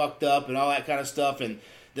shit and fucked up and all that kind of stuff, and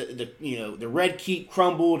the Red Keep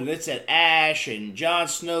crumbled and it's at Ash and Jon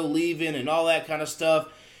Snow leaving and all that kind of stuff.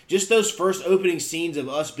 Just those first opening scenes of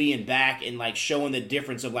us being back and like showing the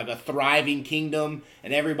difference of like a thriving kingdom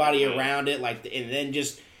and everybody around it, like, and then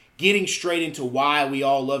just getting straight into why we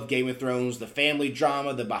all love Game of Thrones, the family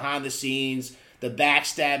drama, the behind the scenes, the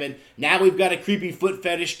backstabbing. Now we've got a creepy foot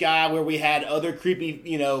fetish guy where we had other creepy,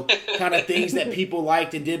 kind of things that people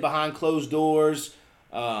liked and did behind closed doors.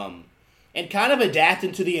 And kind of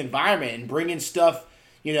adapting to the environment and bringing stuff,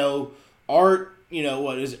 art,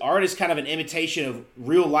 art is kind of an imitation of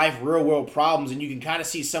real life, real world problems. And you can kind of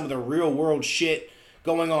see some of the real world shit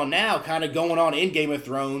going on now, kind of going on in Game of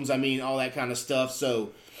Thrones. I mean, all that kind of stuff.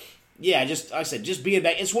 So, yeah, just like I said, just being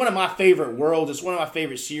back. It's one of my favorite worlds. It's one of my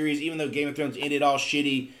favorite series. Even though Game of Thrones ended all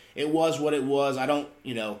shitty, it was what it was. I don't,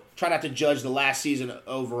 try not to judge the last season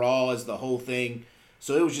overall as the whole thing.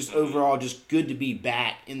 So it was just overall just good to be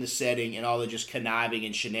back in the setting and all the just conniving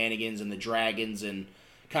and shenanigans and the dragons and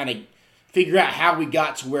kind of figure out how we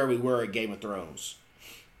got to where we were at Game of Thrones.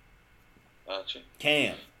 Gotcha.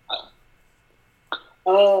 Cam.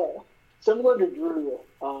 Similar to Drew,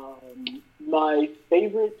 my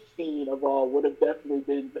favorite scene of all would have definitely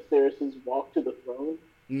been Viserys' walk to the throne.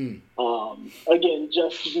 Again,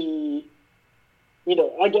 just the,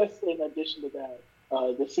 I guess in addition to that,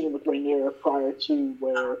 the scene with Rhaenyra prior to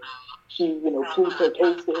where she, pleads her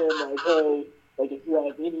case to him, like, hey, like, if you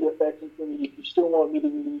have any affection for me, if you still want me to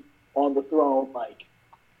be on the throne, like,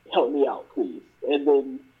 help me out, please. And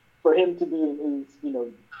then for him to be in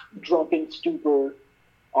his, drunken stupor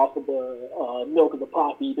off of the milk of the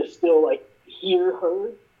poppy, to still, like, hear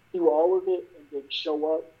her through all of it and then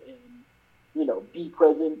show up and, be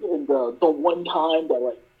present in the one time that,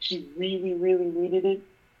 like, she really, really needed it.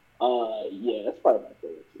 Yeah, that's probably my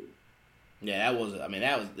favorite scene. Yeah, that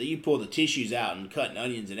was, you pulled the tissues out and cutting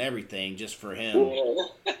onions and everything just for him. Yeah.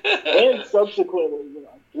 And subsequently,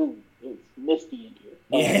 dude, it's misty in here.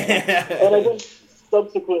 Yeah. And I guess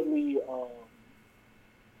subsequently,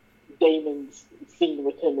 Damon's scene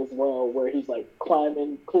with him as well, where he's like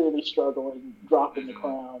climbing, clearly struggling, dropping the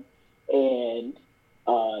crown, and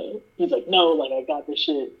he's like, no, like, I got this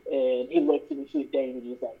shit, and he looks and he sees Damon, and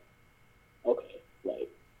he's like, okay, like,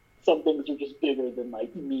 some things are just bigger than,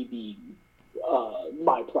 like, me being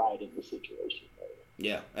my pride in the situation. Right?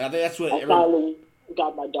 Yeah, I think that's what. I finally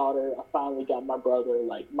got my daughter. I finally got my brother.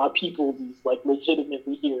 Like, my people is, like,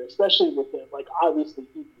 legitimately here, especially with him. Like, obviously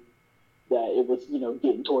he knew that it was,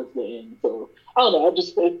 getting towards the end. So I don't know.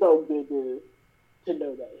 It felt good to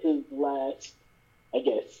know that his last, I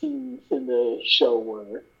guess, scenes in the show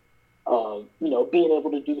were, being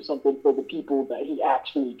able to do something for the people that he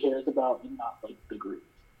actually cares about and not, like, the group.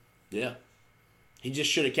 Yeah. He just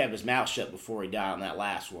should have kept his mouth shut before he died on that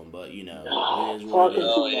last one, but, it is what it is.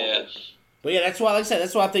 Oh, yeah. But, yeah, that's why, like I said,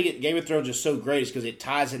 that's why I think Game of Thrones is so great, is because it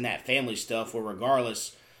ties in that family stuff where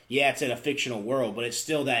regardless, yeah, it's in a fictional world, but it's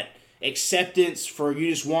still that acceptance for you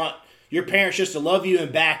just want your parents just to love you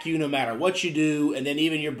and back you no matter what you do, and then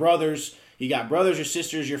even your brothers, you got brothers or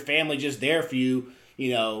sisters, your family just there for you,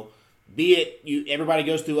 be it everybody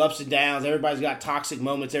goes through ups and downs, everybody's got toxic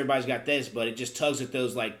moments, everybody's got this, but it just tugs at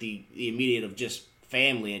those, like, the immediate of just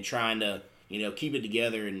family and trying to, keep it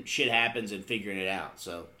together, and shit happens and figuring it out.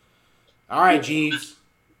 So, all right, Jeebs.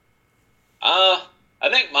 I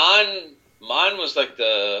think mine was like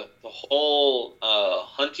the whole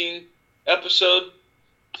hunting episode,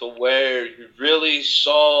 to where you really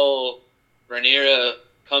saw Rhaenyra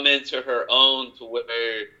come into her own, to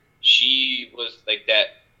where she was like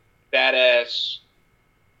that badass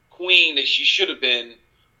queen that she should have been,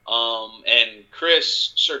 and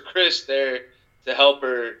Sir Chris there to help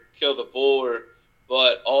her kill the boar,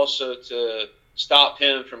 but also to stop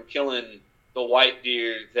him from killing the white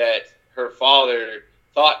deer that her father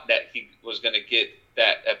thought that he was going to get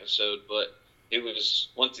that episode, but it was,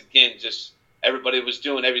 once again, just everybody was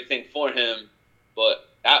doing everything for him. But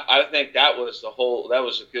I think that was a whole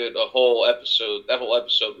episode. That whole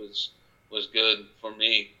episode was good for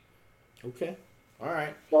me. Okay. All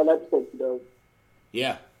right. Well, that's good to know.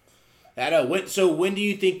 Yeah. So when do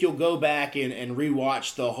you think you'll go back and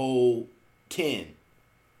rewatch the whole 10?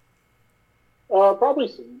 Probably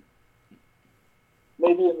soon.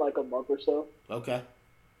 Maybe in like a month or so. Okay.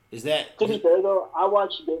 Is that... To be fair, though, I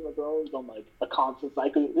watch Game of Thrones on, like, a constant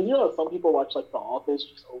cycle. Some people watch, like, The Office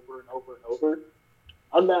just over and over and over.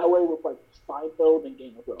 I'm that way with, like, Seinfeld and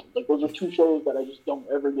Game of Thrones. Like, those are two shows that I just don't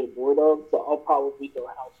ever get bored of, so I'll probably go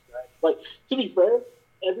House of Dragons. Like, to be fair,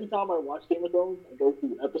 every time I watch Game of Thrones, I go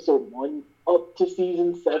through episode 1 up to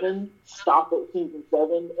season 7, stop at season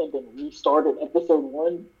 7, and then restart at episode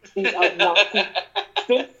 1. I've not seen,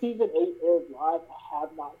 since season 8 aired live, I have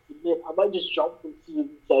not seen it. I might just jump from season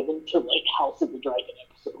 7 to like House of the Dragon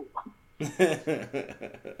episode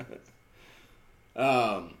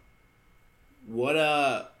 1.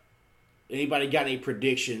 Anybody got any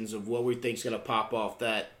predictions of what we think's gonna pop off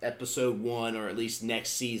that episode 1 or at least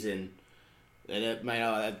next season? And it might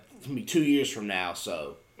that's gonna be 2 years from now,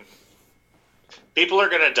 so people are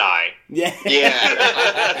gonna die. Yeah.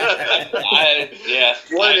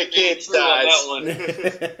 One of the kids dies.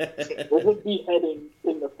 There's a beheading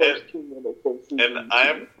in the first 2 minutes of season. And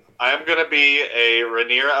I'm gonna be a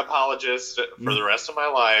Rhaenyra apologist for the rest of my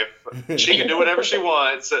life. She can do whatever she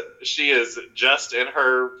wants. She is just in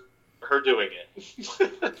her doing it.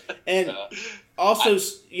 And also,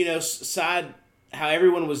 side how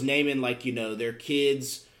everyone was naming their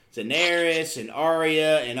kids Daenerys and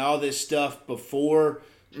Arya and all this stuff before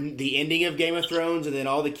the ending of Game of Thrones, and then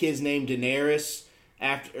all the kids named Daenerys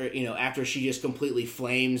after she just completely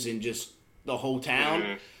flames in just the whole town.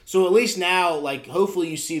 Mm-hmm. So at least now, hopefully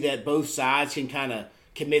you see that both sides can kind of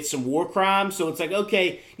commit some war crimes. So it's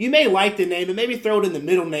okay, you may like the name, but maybe throw it in the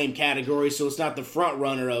middle name category so it's not the front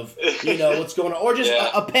runner of, what's going on. Or just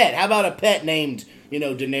a pet. How about a pet named,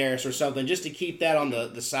 Daenerys or something, just to keep that on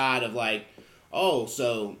the side of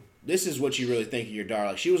so this is what you really think of your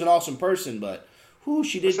daughter. She was an awesome person, but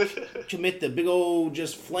she did commit the big old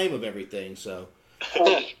just flame of everything. So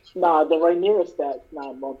nah, the Rhaenyra stats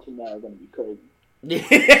 9 months from now are going to be crazy.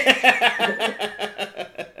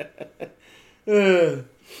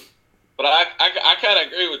 But I kind of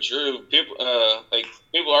agree with Drew. People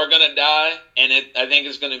are gonna die, and I think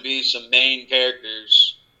it's gonna be some main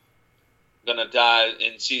characters gonna die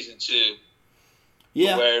in season 2.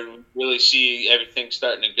 Yeah, where we really see everything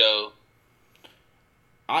starting to go.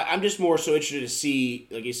 I'm just more so interested to see,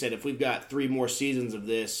 like you said, if we've got 3 more seasons of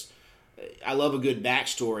this. I love a good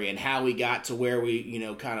backstory and how we got to where we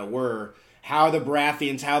kind of were. How are the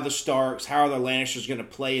Baratheons, how are the Starks, how are the Lannisters going to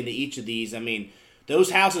play into each of these? I mean, those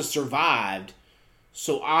houses survived,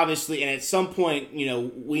 so obviously, and at some point,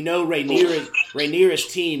 we know Rhaenyra's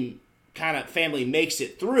team kind of family makes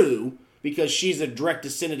it through because she's a direct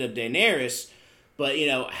descendant of Daenerys, but,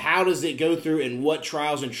 how does it go through and what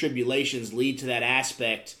trials and tribulations lead to that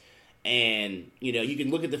aspect? And, you can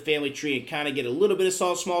look at the family tree and kind of get a little bit of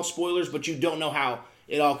small spoilers, but you don't know how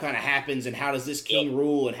it all kind of happens, and how does this king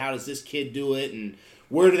rule, and how does this kid do it, and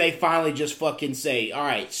where do they finally just fucking say, all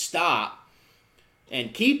right, stop,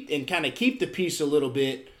 and keep the peace a little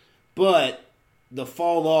bit, but the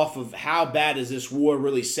fall off of how bad does this war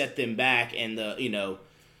really set them back, and the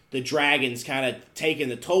dragons kind of taking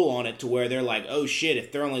the toll on it to where they're like, oh shit,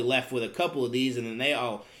 if they're only left with a couple of these, and then they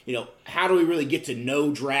all, how do we really get to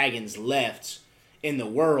no dragons left in the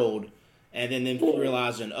world? And then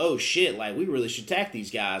realizing, oh shit, we really should attack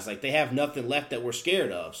these guys. They have nothing left that we're scared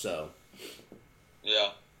of, so.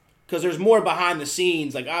 Yeah. Because there's more behind the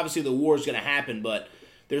scenes. Obviously the war's going to happen, but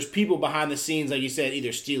there's people behind the scenes, like you said,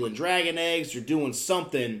 either stealing dragon eggs or doing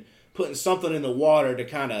something, putting something in the water to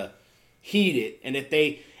kind of heat it. And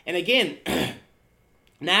again,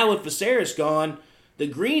 now with Viserys gone, the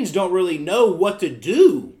Greens don't really know what to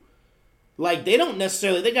do. They don't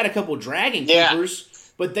necessarily, they got a couple dragon keepers.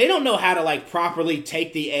 But they don't know how to properly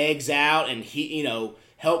take the eggs out and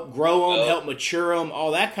help grow them, help mature them,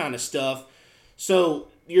 all that kind of stuff. So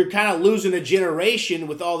you're kind of losing a generation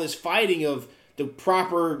with all this fighting of the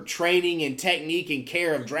proper training and technique and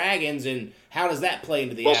care of dragons, and how does that play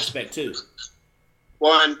into the aspect too?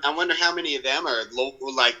 Well, I wonder how many of them are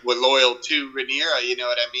were loyal to Rhaenyra. You know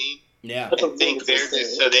what I mean? Yeah, I think they're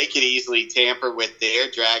just so they could easily tamper with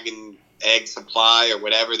their dragon egg supply or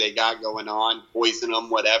whatever they got going on, poison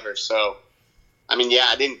them, whatever. So, I mean,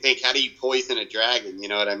 I didn't think, how do you poison a dragon? You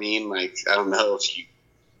know what I mean? I don't know if you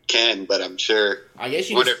can, but I'm sure. I guess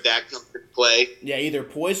you wonder if that comes into play. Yeah, either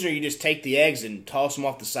poison or you just take the eggs and toss them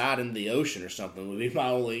off the side into the ocean or something would be my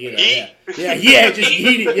only, just eat it. Yeah,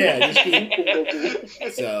 just eat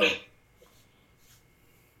it. So,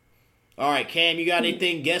 all right, Cam, you got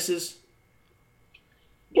anything? Guesses.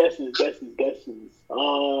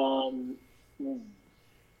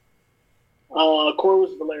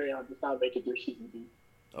 Corvus Valerian does not make it through season B.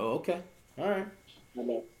 Oh, okay. All right. I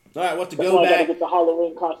know. All right, what to That's go why back? I gotta get the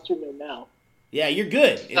Halloween costume in now. Yeah, you're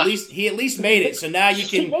good. At least he made it. So now you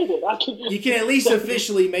can you can at least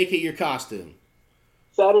officially make it your costume.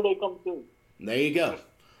 Saturday comes soon. There you go.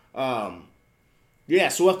 Yeah,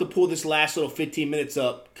 so we'll have to pull this last little 15 minutes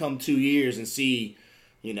up come 2 years and see,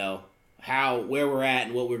 where we're at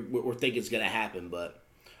and what we're thinking is going to happen. But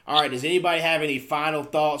All right, does anybody have any final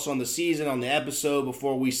thoughts on the season, on the episode,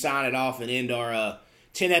 before we sign it off and end our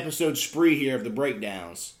 10-episode spree here of the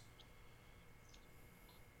breakdowns?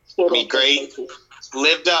 Be great.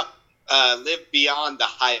 Lived beyond the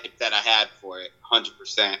hype that I had for it,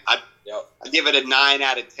 100%. I give it a 9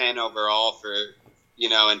 out of 10 overall for,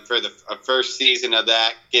 and for the first season of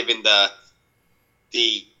that, given the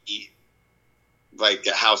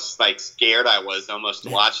how scared I was almost to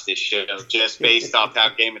watch this show just based off how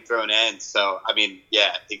Game of Thrones ends. So, I mean,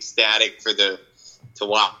 yeah, ecstatic to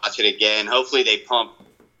watch it again. Hopefully they pump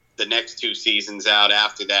the next 2 seasons out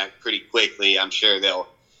after that pretty quickly. I'm sure they'll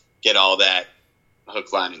get all that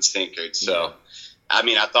hook, line, and sinker. So, I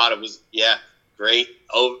mean, I thought it was, great.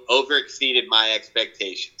 Over exceeded my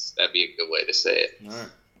expectations. That'd be a good way to say it.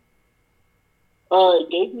 All right.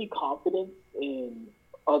 It gave me confidence in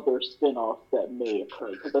other spin-offs that may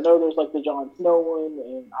occur. Because I know there's like the Jon Snow one,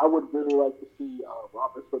 and I would really like to see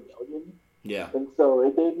Robert's Rebellion. Yeah. And so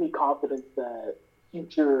it gave me confidence that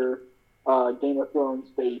future Game of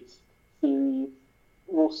Thrones-based series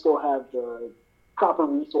will still have the proper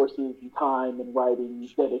resources and time and writing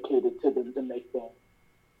dedicated to them to make them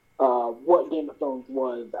what Game of Thrones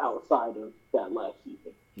was outside of that last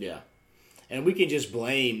season. Yeah. And we can just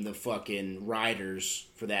blame the fucking writers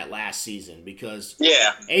for that last season because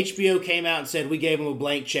HBO came out and said we gave them a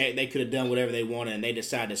blank check. They could have done whatever they wanted, and they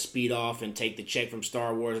decided to speed off and take the check from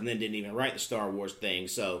Star Wars and then didn't even write the Star Wars thing.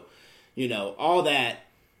 So, all that.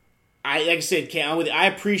 Like I said, Cam, I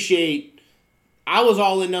appreciate. I was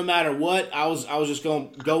all in no matter what. I was just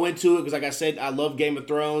going to go into it because, like I said, I love Game of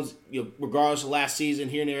Thrones, regardless of last season,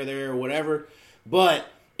 here, there, or whatever. But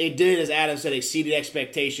it did, as Adam said, exceeded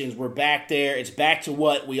expectations. We're back there. It's back to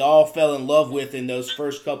what we all fell in love with in those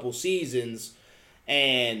first couple seasons.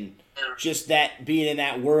 And just that being in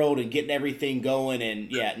that world and getting everything going.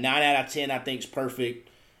 And, 9 out of 10 I think is perfect.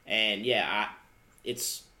 And,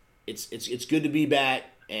 it's good to be back.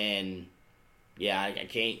 And, I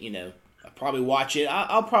can't, I'll probably watch it.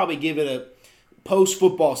 I'll probably give it a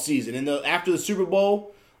post-football season. And after the Super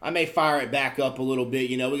Bowl, I may fire it back up a little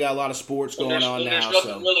bit. We got a lot of sports going on now. There's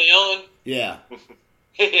nothing really on. Yeah.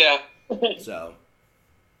 Yeah. So.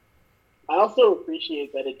 I also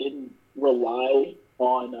appreciate that it didn't rely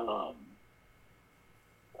on,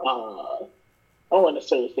 I don't want to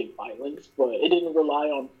necessarily say violence, but it didn't rely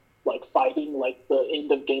on fighting like the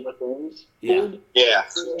end of Game of Thrones did. Yeah.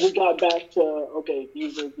 We got back to, okay,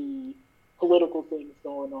 these are the political things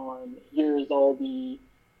going on. Here's all this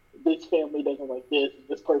family doesn't like this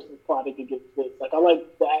person's plotting against this. I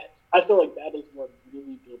like that. I feel like that is what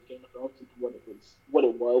really built Game of Thrones into what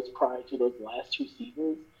it was prior to those last 2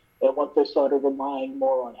 seasons. And once they started relying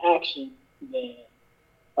more on action than,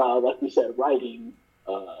 like we said, writing,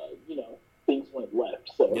 things went left.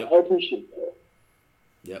 So I appreciate that.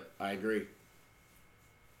 Yep, I agree.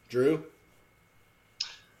 Drew?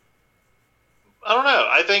 I don't know.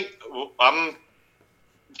 I think I'm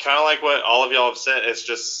kind of like what all of y'all have said. It's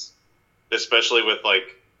just, especially with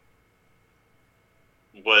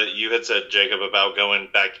what you had said, Jacob, about going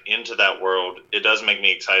back into that world, it does make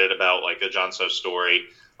me excited about a Jon Snow story.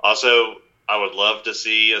 Also, I would love to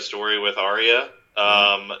see a story with Arya,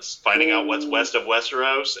 finding out what's west of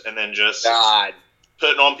Westeros, and then just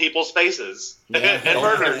putting on people's faces and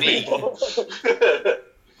murdering people.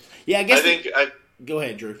 I guess. Go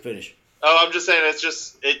ahead, Drew. Finish. Oh, I'm just saying it's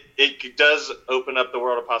just it does open up the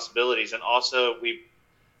world of possibilities, and also we've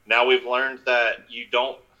learned that you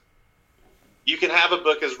can have a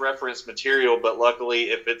book as reference material, but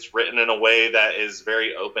luckily if it's written in a way that is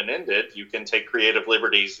very open ended, you can take creative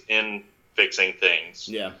liberties in fixing things.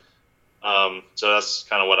 Yeah. So that's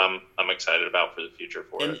kind of what I'm excited about for the future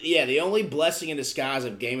for it. Yeah, the only blessing in disguise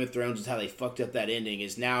of Game of Thrones is how they fucked up that ending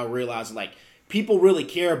is now realizing people really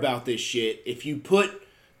care about this shit. If you put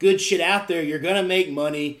good shit out there, you're gonna make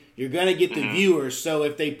money, you're gonna get the viewers. So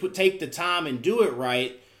if they take the time and do it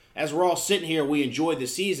right, as we're all sitting here, we enjoyed the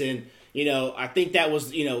season. I think that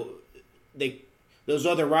was those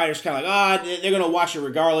other writers kind of they're gonna watch it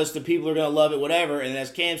regardless. The people are gonna love it, whatever. And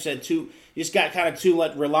as Cam said, you just got kind of too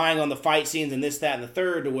relying on the fight scenes and this, that, and the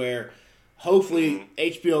third to where hopefully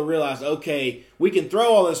HBO realized, okay, we can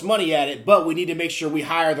throw all this money at it, but we need to make sure we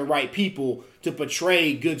hire the right people to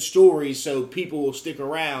portray good stories so people will stick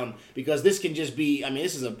around because this can just be,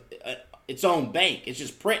 this is its own bank. It's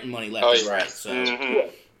just printing money left and right. So. Yeah,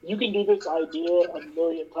 you can do this idea a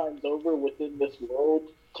million times over within this world,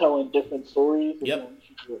 telling different stories. And Yep. then you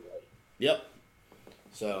should do it right. Yep.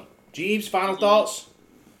 So, Jeebs, final thoughts?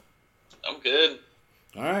 I'm good.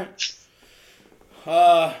 All right.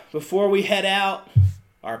 Before we head out,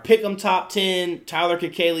 our Pick'em Top 10, Tyler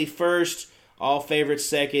Kakali first. All Favorites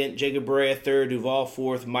 2nd, Jacob Brea 3rd, Duval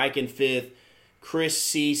 4th, Mike in 5th, Chris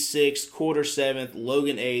C 6th, Quarter 7th,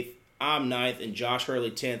 Logan 8th, I'm 9th, and Josh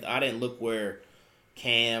Hurley 10th. I didn't look where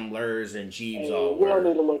Cam, Luhrs, and Jeebs all We don't were.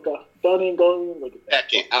 need to look up. Don't even go look at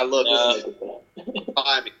that. Second. I love this. Look at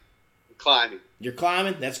that. Climbing. You're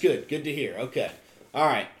climbing? That's good. Good to hear. Okay. All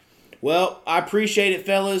right. Well, I appreciate it,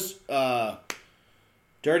 fellas.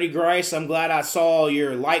 Dirty Grice, I'm glad I saw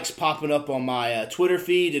your likes popping up on my Twitter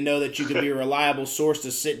feed to know that you could be a reliable source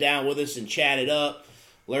to sit down with us and chat it up.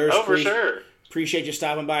 Luhrs, Oh, for sure. Appreciate you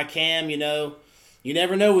stopping by, Cam. You know, you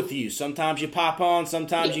never know with you. Sometimes you pop on,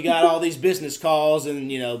 sometimes you got all these business calls, and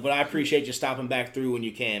but I appreciate you stopping back through when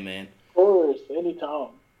you can, man. Of course, anytime.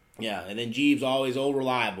 Yeah, and then Jeebs always old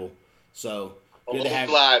reliable. So good to have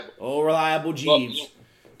Reliable. old reliable Jeebs.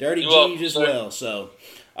 Dirty You're welcome, Jeebs as sir. well. So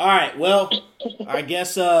all right, well, I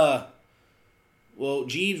guess Jeebs,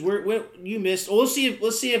 you missed. Well, let's see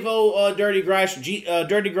if Dirty Grice,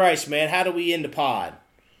 Dirty Grice, man, how do we end the pod?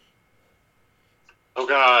 Oh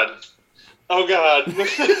God. Oh God.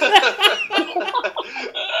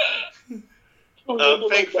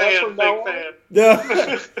 Fake fan.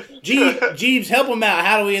 Jeebs, help him out.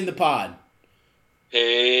 How do we end the pod?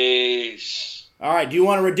 Peace. All right, do you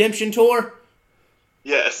want a redemption tour?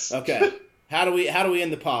 Yes. Okay. How do we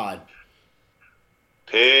end the pod?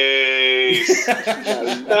 Peace.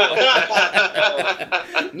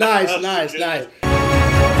 Nice.